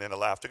sin and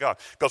alive to God.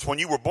 Because when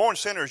you were born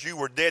sinners, you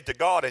were dead to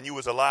God and you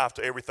was alive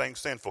to everything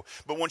sinful.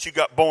 But once you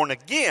got born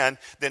again,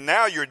 then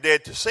now you're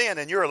dead to sin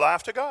and you're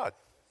alive to God.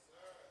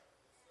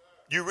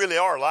 You really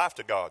are alive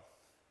to God.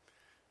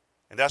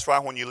 And that's why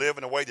when you live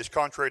in a way that's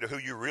contrary to who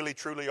you really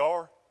truly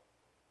are,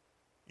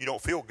 you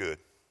don't feel good.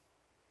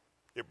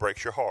 It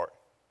breaks your heart.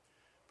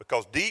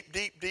 Because deep,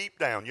 deep, deep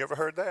down, you ever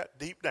heard that?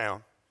 Deep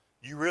down,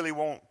 you really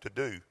want to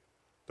do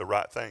the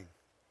right thing.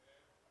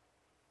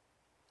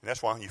 And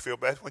that's why you feel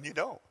bad when you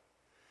don't.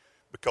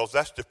 Because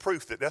that's the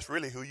proof that that's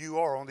really who you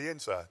are on the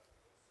inside.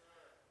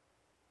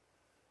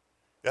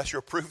 That's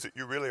your proof that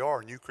you really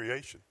are a new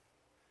creation.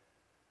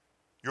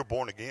 You're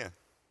born again.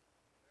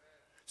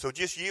 So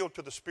just yield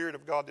to the Spirit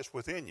of God that's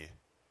within you.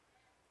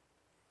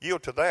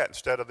 Yield to that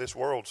instead of this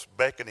world's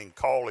beckoning,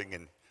 calling,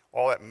 and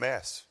all that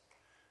mess.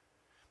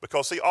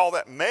 Because, see, all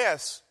that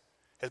mess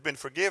has been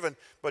forgiven,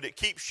 but it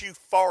keeps you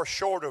far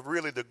short of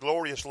really the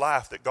glorious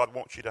life that God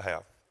wants you to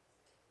have.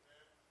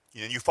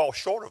 And you fall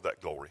short of that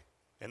glory.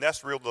 And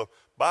that's real the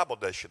Bible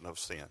definition of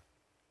sin.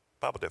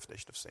 Bible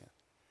definition of sin.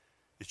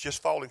 It's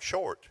just falling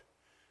short.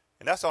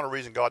 And that's the only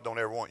reason God don't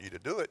ever want you to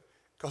do it,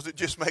 because it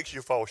just makes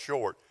you fall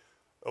short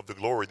of the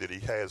glory that he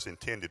has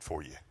intended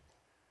for you.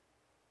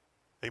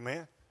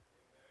 Amen?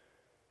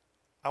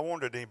 I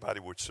wondered if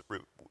anybody would,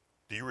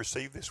 do you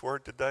receive this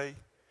word today?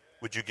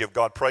 Would you give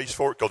God praise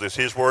for it because it's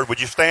his word? Would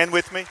you stand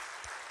with me?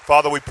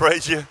 Father, we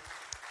praise you.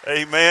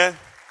 Amen.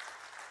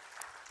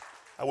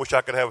 I wish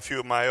I could have a few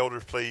of my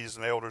elders, please,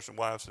 and elders and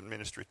wives and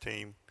ministry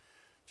team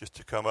just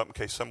to come up in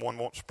case someone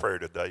wants prayer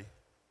today.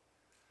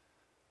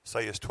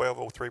 Say it's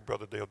 12:03.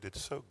 Brother Dale did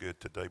so good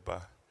today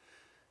by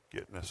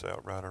getting us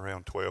out right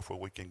around 12 where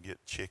we can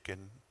get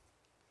chicken.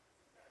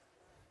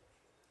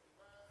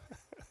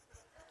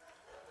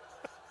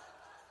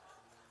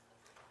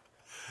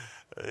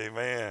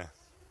 Amen.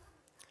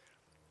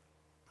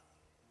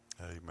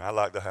 Amen. I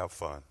like to have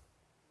fun.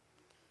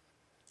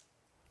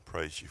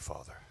 Praise you,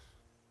 Father.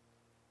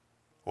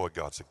 Boy,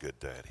 God's a good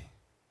daddy.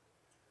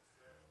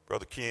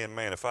 Brother Ken,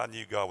 man, if I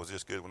knew God was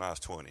this good when I was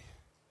 20,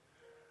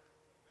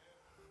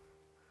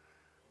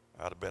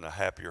 I'd have been a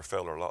happier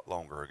fella a lot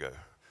longer ago.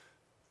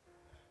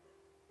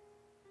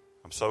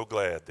 I'm so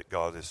glad that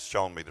God has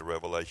shown me the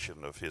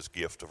revelation of his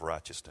gift of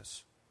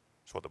righteousness.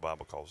 That's what the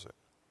Bible calls it.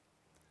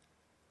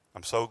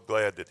 I'm so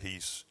glad that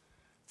he's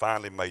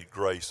finally made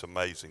grace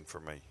amazing for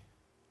me.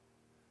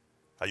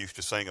 I used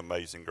to sing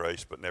Amazing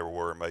Grace, but never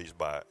were amazed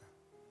by it.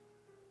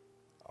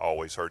 I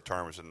always heard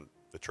terms in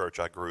the church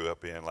I grew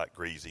up in like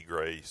greasy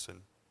grace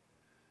and,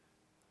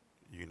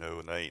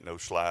 and there ain't no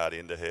slide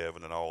into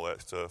heaven and all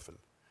that stuff. And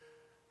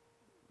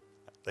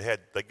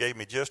they gave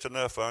me just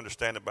enough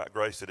understanding about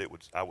grace that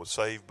I was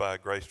saved by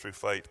grace through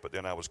faith, but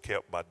then I was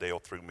kept by Dale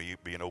through me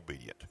being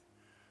obedient.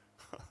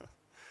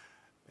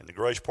 And the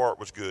grace part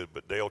was good,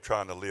 but Dale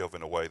trying to live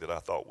in a way that I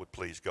thought would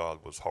please God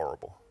was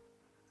horrible.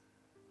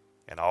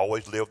 And I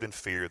always lived in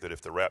fear that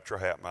if the rapture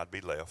happened, I'd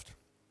be left.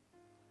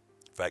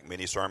 In fact,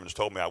 many sermons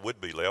told me I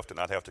would be left and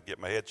I'd have to get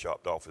my head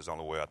chopped off is the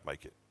only way I'd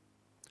make it.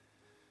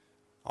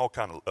 All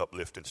kind of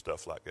uplifting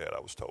stuff like that, I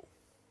was told.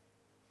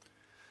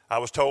 I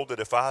was told that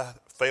if I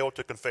failed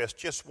to confess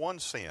just one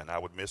sin, I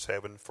would miss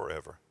heaven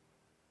forever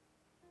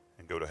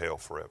and go to hell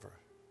forever.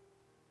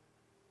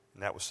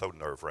 And that was so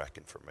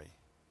nerve-wracking for me.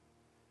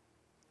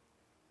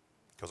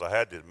 Because I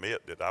had to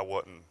admit that I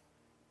wasn't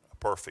a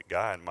perfect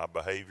guy in my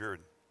behavior.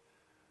 And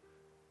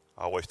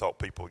I always thought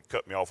people would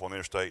cut me off on the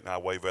interstate and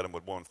I'd wave at them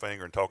with one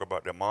finger and talk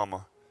about their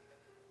mama.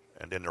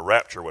 And then the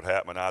rapture would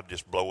happen and I'd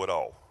just blow it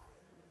off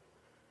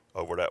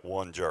over that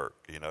one jerk,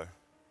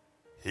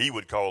 He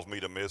would cause me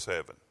to miss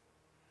heaven.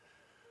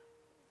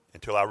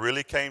 Until I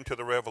really came to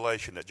the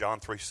revelation that John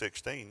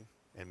 3:16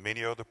 and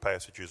many other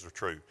passages are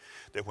true,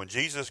 that when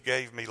Jesus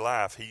gave me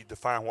life, he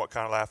defined what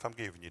kind of life I'm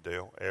giving you,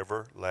 Dale.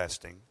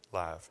 Everlasting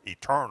life,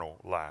 eternal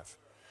life.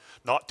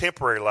 Not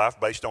temporary life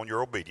based on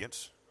your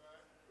obedience,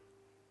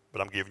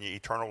 but I'm giving you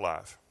eternal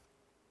life.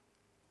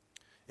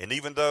 And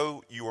even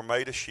though you were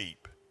made a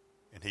sheep,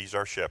 and he's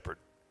our shepherd,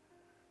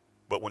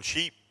 but when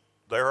sheep,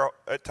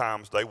 at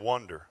times they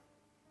wander.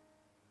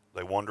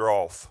 They wander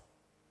off.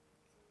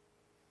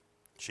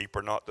 Sheep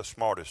are not the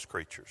smartest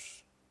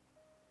creatures.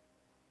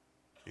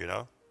 You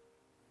know?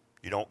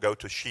 You don't go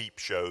to sheep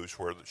shows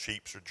where the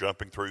sheep are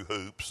jumping through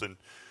hoops and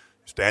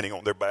standing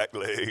on their back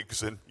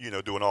legs and,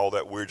 doing all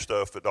that weird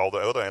stuff that all the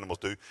other animals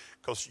do,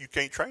 because you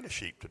can't train a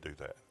sheep to do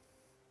that.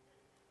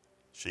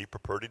 Sheep are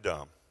pretty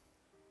dumb.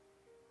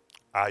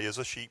 I is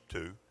a sheep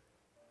too.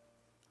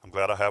 I'm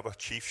glad I have a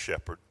chief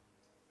shepherd.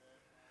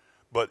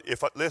 But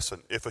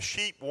if a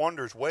sheep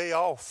wanders way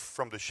off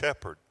from the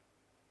shepherd,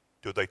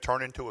 do they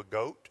turn into a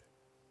goat?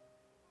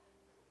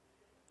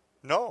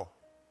 No.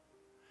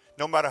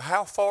 No matter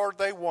how far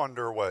they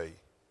wander away.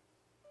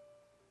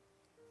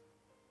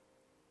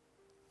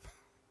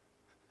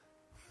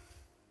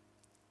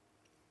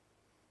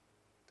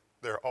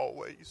 They're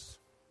always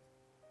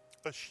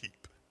a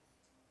sheep.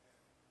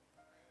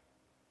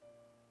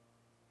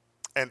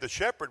 And the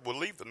shepherd will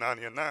leave the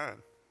 99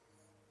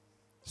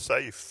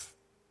 safe.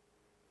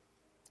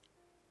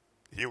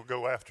 He'll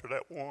go after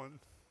that one.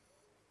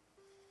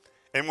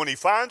 And when he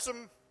finds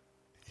them,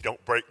 he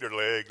don't break their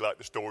leg like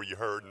the story you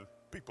heard and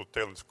people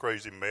telling this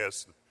crazy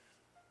mess.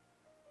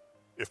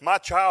 If my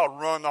child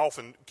run off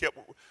and kept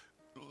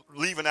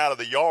leaving out of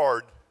the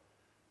yard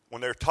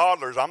when they're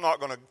toddlers, I'm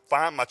not going to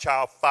find my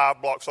child 5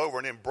 blocks over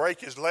and then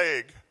break his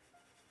leg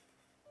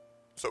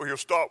so he'll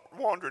stop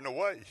wandering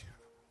away.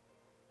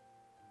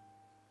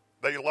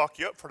 They lock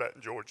you up for that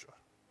in Georgia.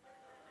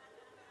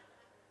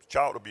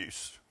 Child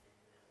abuse.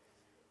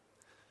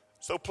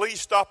 So please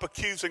stop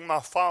accusing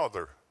my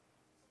father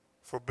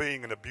for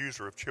being an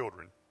abuser of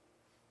children.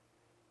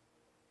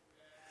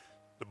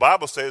 The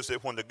Bible says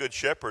that when the good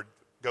shepherd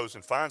goes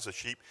and finds a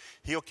sheep,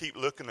 he'll keep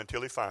looking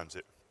until he finds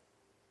it.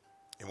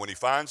 And when he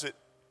finds it,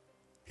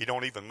 he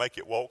don't even make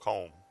it walk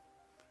home.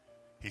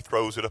 He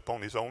throws it up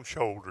on his own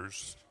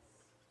shoulders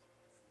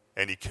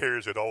and he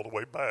carries it all the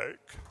way back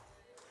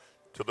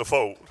to the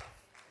fold.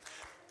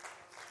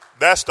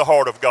 That's the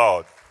heart of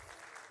God.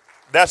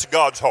 That's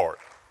God's heart.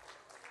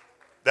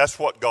 That's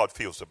what God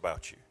feels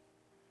about you.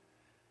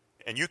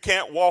 And you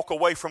can't walk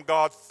away from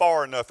God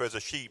far enough as a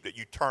sheep that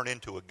you turn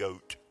into a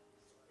goat.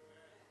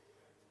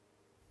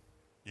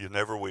 You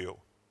never will.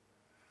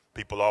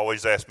 People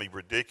always ask me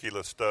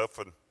ridiculous stuff,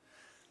 and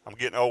I'm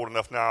getting old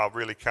enough now I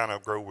really kind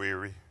of grow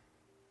weary.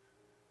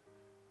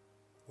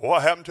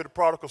 What happened to the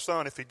prodigal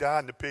son if he died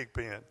in the pig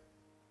pen?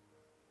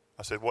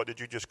 I said, what did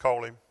you just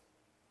call him?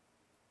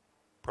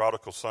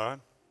 Prodigal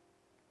son?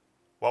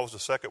 What was the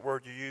second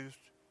word you used?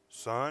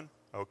 Son?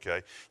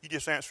 Okay. You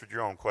just answered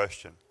your own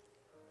question.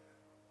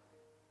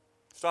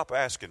 Stop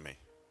asking me.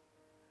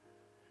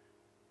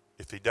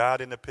 If he died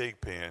in the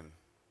pig pen,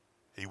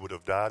 he would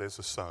have died as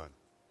a son.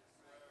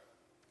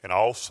 And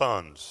all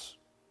sons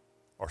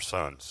are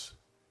sons.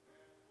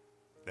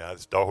 Now,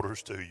 it's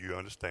daughters too. You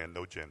understand,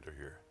 no gender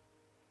here.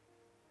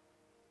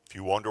 If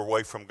you wander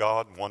away from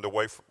God and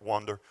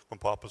wander from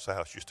Papa's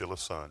house, you're still a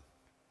son.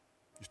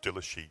 You're still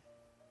a sheep.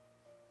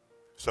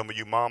 Some of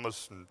you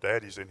mamas and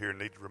daddies in here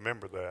need to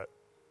remember that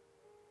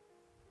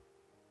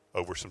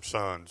over some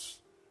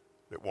sons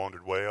that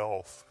wandered way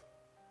off.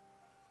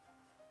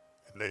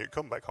 And they didn't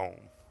come back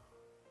home.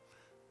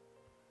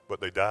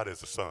 But they died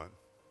as a son.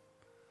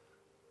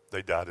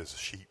 They died as a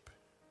sheep.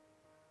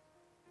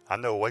 I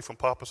know, away from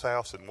Papa's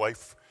house and away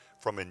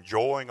from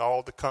enjoying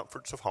all the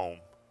comforts of home,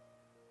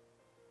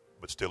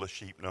 but still a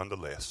sheep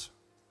nonetheless.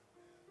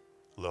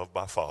 Loved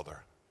by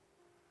Father.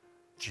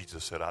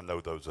 Jesus said, I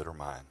know those that are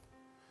mine,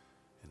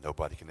 and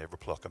nobody can ever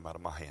pluck them out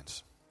of my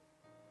hands.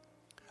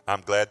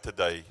 I'm glad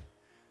today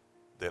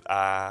that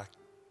I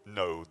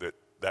know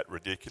that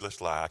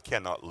ridiculous lie, I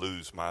cannot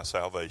lose my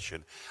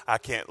salvation. I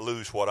can't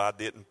lose what I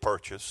didn't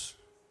purchase.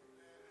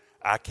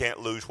 I can't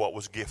lose what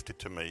was gifted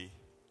to me.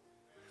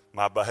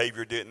 My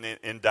behavior didn't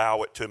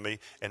endow it to me,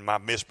 and my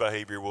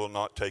misbehavior will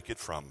not take it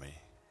from me.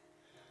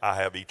 I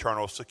have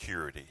eternal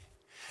security,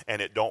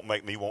 and it don't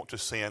make me want to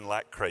sin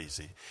like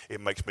crazy. It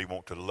makes me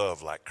want to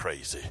love like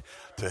crazy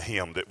to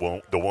him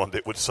the one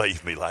that would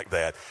save me like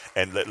that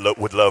and that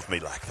would love me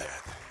like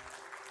that.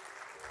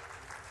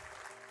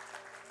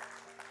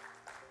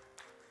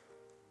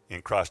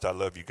 In Christ, I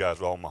love you guys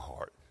with all my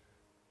heart.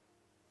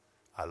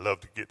 I love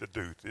to get to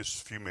do this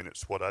few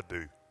minutes what I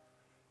do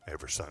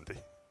every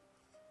Sunday.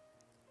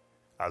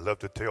 I love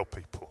to tell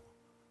people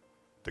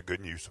the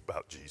good news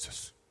about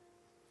Jesus.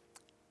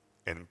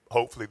 And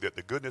hopefully that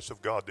the goodness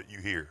of God that you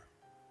hear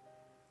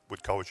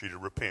would cause you to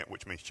repent,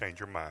 which means change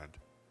your mind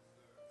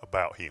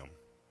about him.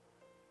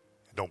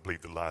 And don't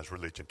believe the lies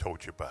religion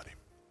told you about him.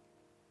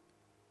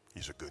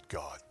 He's a good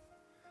God.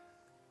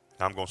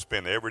 And I'm going to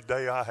spend every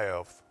day I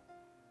have.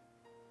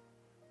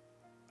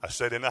 I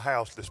sat in the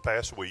house this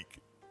past week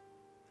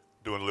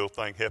doing a little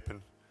thing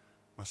helping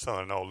My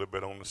son-in-law a little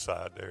bit on the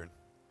side there. And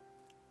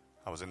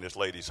I was in this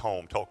lady's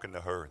home talking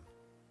to her. And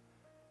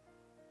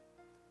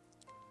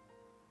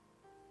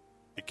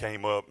it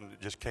came up, and it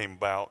just came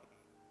about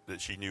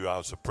that she knew I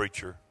was a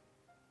preacher.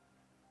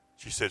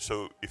 She said,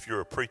 so if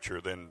you're a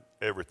preacher, then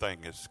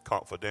everything is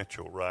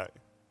confidential, right?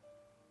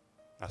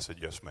 I said,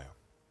 yes, ma'am.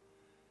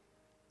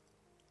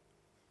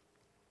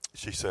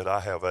 She said, I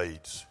have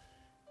AIDS,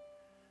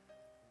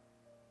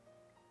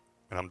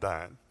 and I'm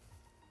dying.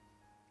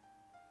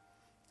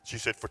 She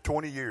said, for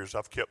 20 years,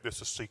 I've kept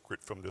this a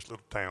secret from this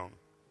little town,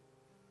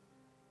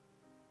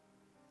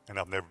 and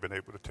I've never been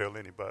able to tell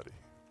anybody.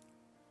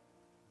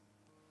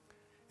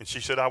 And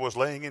she said, I was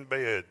laying in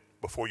bed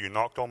before you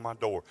knocked on my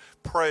door,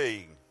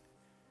 praying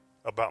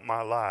about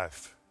my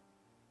life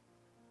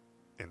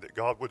and that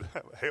God would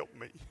help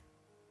me.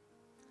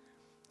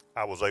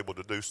 I was able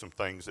to do some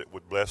things that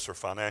would bless her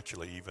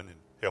financially even and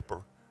help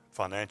her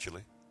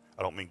financially.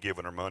 I don't mean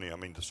giving her money. I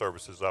mean the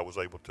services I was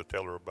able to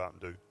tell her about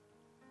and do.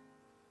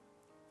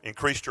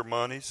 Increased her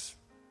monies.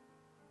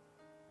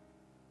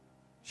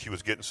 She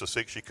was getting so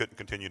sick she couldn't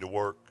continue to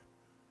work.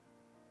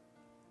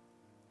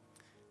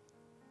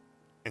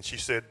 And she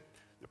said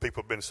the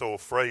people have been so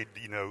afraid,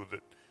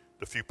 that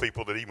the few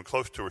people that even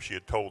close to her she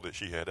had told that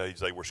she had AIDS,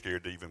 they were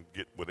scared to even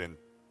get within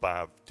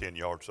 5-10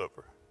 yards of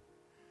her.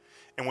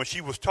 And when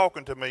she was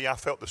talking to me, I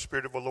felt the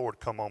Spirit of the Lord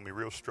come on me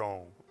real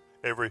strong.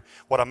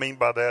 What I mean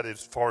by that is,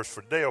 as far as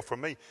for Dale, for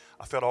me,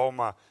 I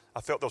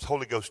felt those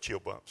Holy Ghost chill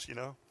bumps,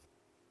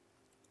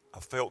 I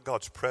felt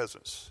God's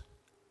presence.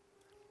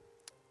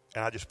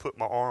 And I just put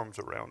my arms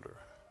around her.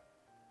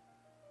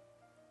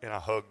 And I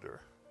hugged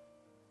her.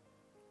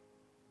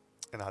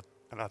 And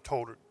I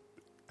told her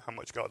how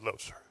much God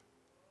loves her.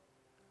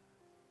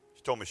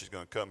 She told me she's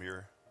going to come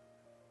here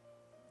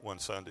one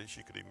Sunday.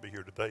 She could even be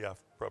here today. I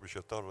probably should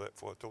have thought of that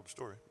before I told the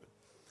story.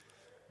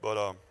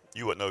 But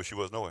you wouldn't know she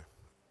was knowing.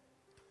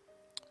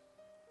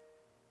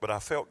 But I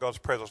felt God's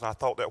presence, and I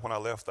thought that when I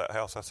left that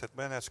house. I said,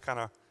 man, that's kind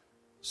of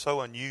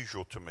so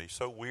unusual to me,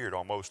 so weird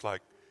almost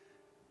like,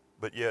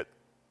 but yet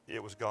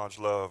it was God's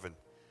love,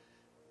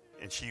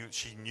 and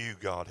she knew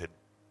God had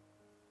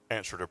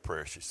answered her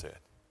prayer, she said.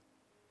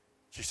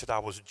 She said, I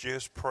was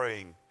just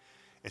praying,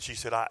 and she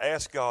said, I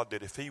asked God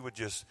that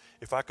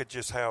if I could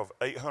just have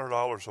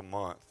 $800 a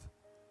month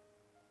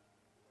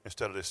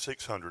instead of the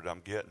 $600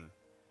 I'm getting,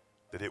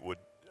 that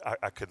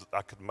I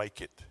could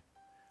make it.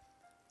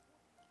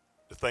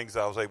 The things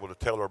I was able to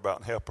tell her about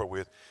and help her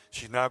with,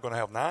 she's now going to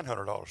have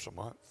 $900 a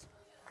month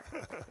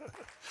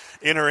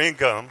in her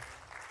income.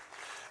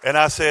 And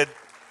I said,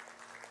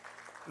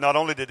 not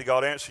only did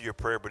God answer your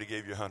prayer, but he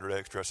gave you $100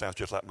 extra. It sounds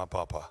just like my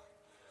papa.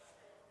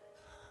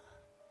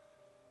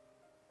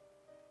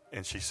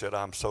 And she said,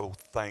 I'm so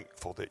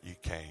thankful that you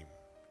came.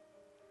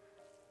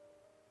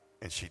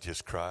 And she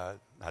just cried.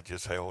 I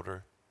just held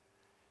her.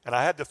 And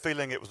I had the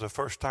feeling it was the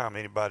first time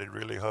anybody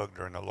really hugged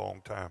her in a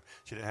long time.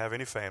 She didn't have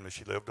any family.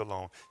 She lived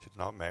alone. She's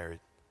not married.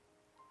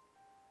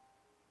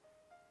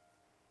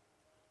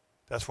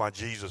 That's why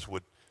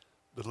the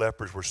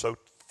lepers were so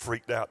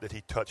freaked out that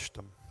he touched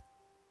them.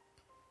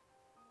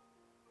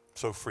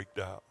 So freaked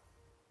out.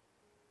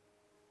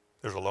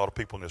 There's a lot of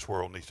people in this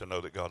world need to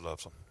know that God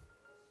loves them.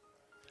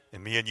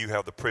 And me and you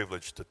have the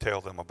privilege to tell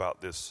them about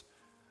this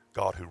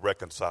God who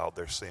reconciled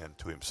their sin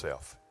to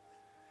himself.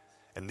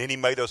 And then he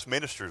made us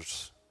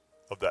ministers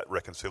of that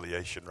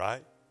reconciliation,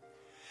 right?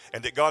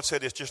 And that God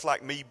said it's just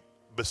like me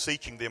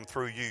beseeching them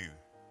through you.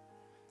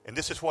 And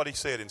this is what he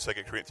said in 2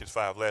 Corinthians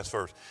 5, last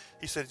verse.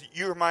 He said,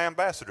 you're my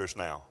ambassadors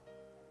now.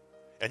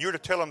 And you're to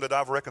tell them that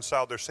I've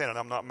reconciled their sin and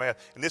I'm not mad.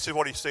 And this is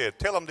what he said.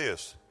 Tell them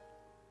this.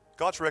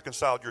 God's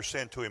reconciled your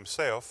sin to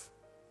himself.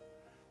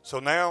 So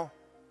now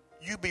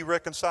you be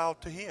reconciled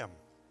to him.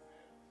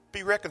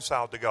 Be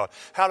reconciled to God.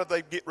 How did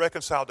they get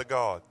reconciled to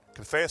God?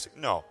 Confessing?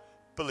 No.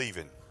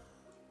 Believing.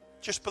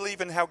 Just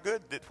believing how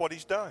good that what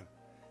he's done.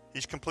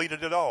 He's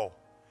completed it all.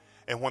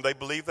 And when they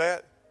believe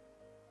that,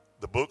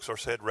 the books are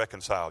said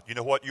reconciled. You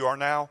know what you are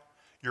now?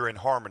 You're in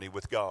harmony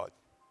with God.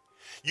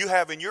 You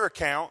have in your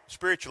account,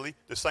 spiritually,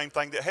 the same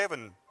thing that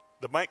heaven,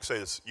 the bank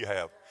says you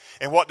have.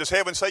 And what does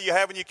heaven say you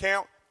have in your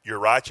account? You're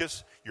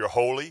righteous, you're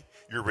holy,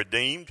 you're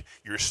redeemed,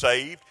 you're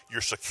saved,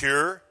 you're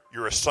secure,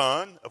 you're a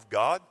son of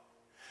God.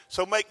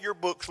 So make your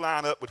books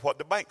line up with what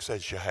the bank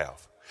says you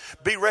have.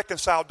 Be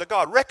reconciled to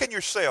God. Reckon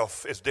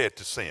yourself as dead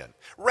to sin.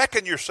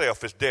 Reckon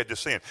yourself as dead to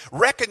sin.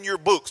 Reckon your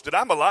books that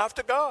I'm alive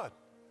to God.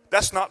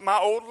 That's not my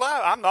old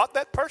life. I'm not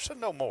that person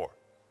no more.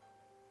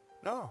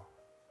 No.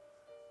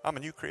 I'm a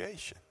new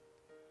creation.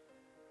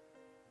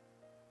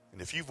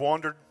 And if you've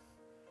wandered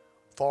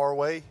far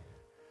away,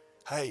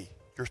 hey,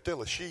 you're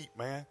still a sheep,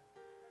 man.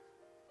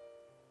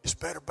 It's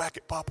better back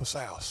at Papa's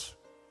house.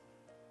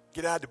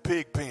 Get out of the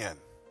pig pen.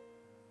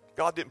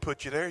 God didn't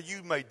put you there.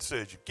 You made the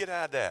decision. Get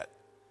out of that.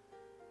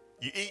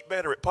 You eat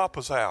better at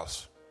Papa's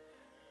house.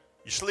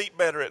 You sleep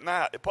better at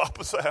night at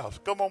Papa's house.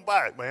 Come on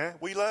back, man.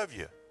 We love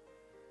you.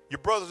 Your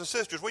brothers and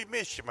sisters, we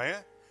miss you, man.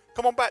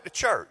 Come on back to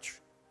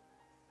church.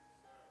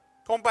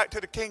 Come on back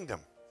to the kingdom.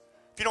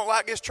 If you don't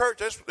like this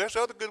church, there's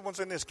other good ones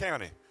in this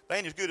county. They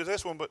ain't as good as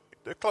this one, but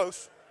they're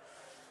close.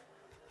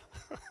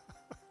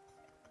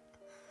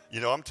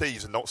 You know, I'm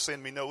teasing. Don't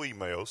send me no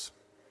emails.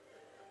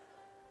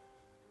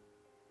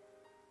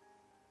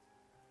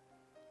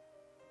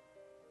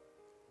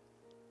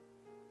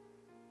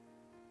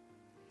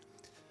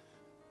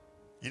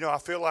 You know, I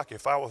feel like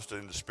if I was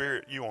in the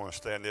spirit, you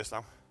understand this,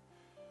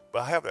 but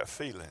I have that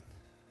feeling.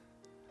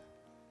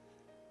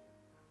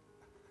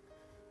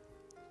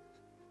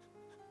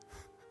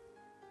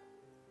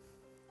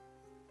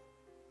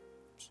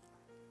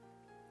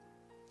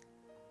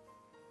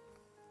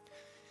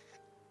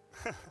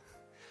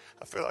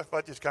 I feel like if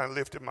I just kind of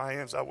lifted my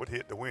hands, I would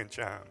hit the wind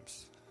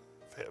chimes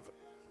of heaven.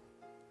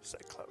 Stay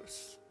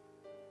close.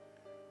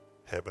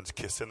 Heaven's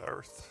kissing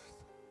earth.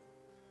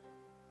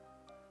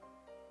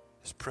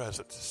 His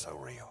presence is so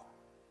real.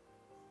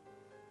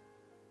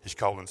 He's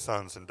calling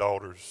sons and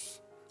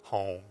daughters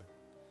home.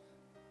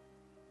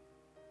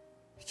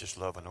 He's just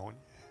loving on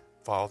you.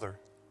 Father,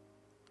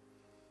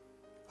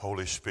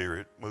 Holy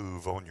Spirit,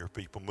 move on your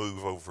people.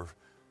 Move over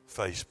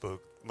Facebook.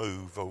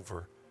 Move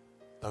over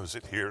those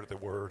that hear the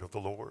word of the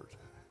Lord.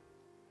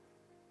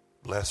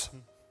 Bless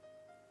them.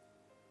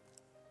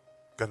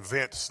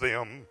 Convince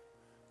them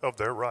of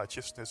their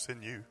righteousness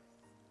in you.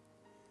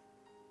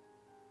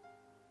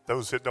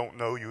 Those that don't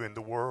know you in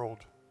the world,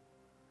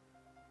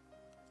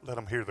 let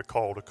them hear the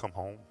call to come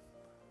home.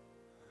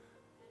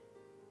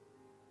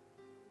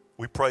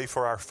 We pray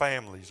for our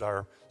families,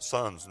 our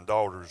sons and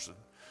daughters, and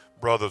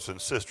brothers and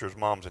sisters,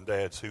 moms and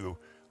dads who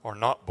are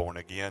not born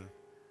again.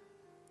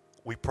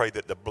 We pray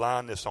that the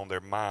blindness on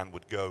their mind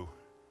would go.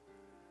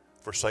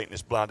 For Satan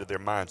has blinded their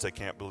minds, they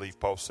can't believe,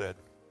 Paul said.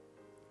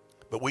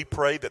 But we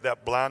pray that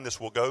that blindness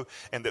will go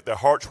and that their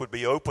hearts would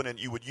be open and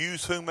you would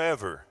use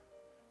whomever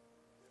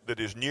that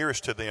is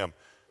nearest to them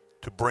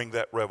to bring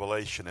that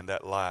revelation and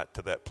that light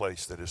to that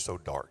place that is so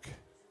dark.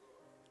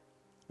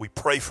 We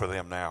pray for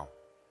them now.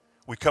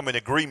 We come in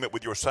agreement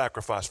with your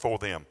sacrifice for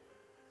them.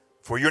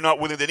 For you're not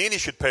willing that any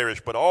should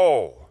perish, but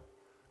all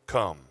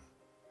come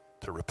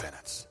to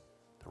repentance,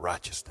 to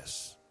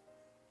righteousness.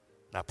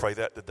 And I pray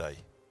that today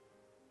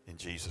in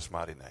Jesus'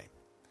 mighty name.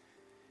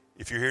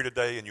 If you're here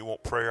today and you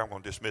want prayer, I'm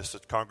going to dismiss the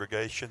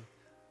congregation.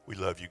 We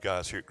love you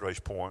guys here at Grace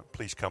Point.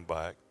 Please come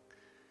back.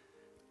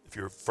 If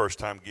you're a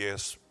first-time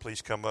guest,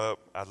 please come up.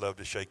 I'd love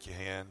to shake your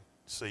hand,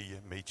 see you,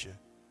 meet you,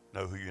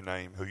 know who your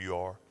name, who you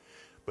are.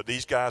 But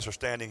these guys are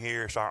standing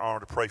here. It's our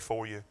honor to pray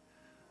for you.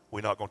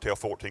 We're not going to tell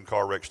 14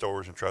 car wreck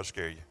stories and try to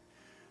scare you.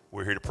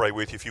 We're here to pray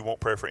with you if you want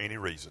prayer for any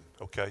reason,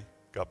 okay?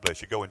 God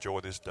bless you. Go enjoy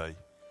this day.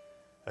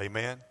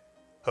 Amen.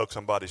 Hug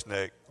somebody's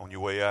neck on your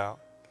way out.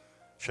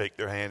 Shake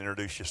their hand,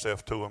 introduce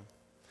yourself to them.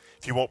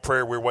 If you want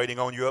prayer, we're waiting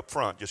on you up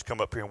front. Just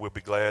come up here and we'll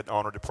be glad and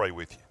honored to pray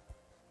with you.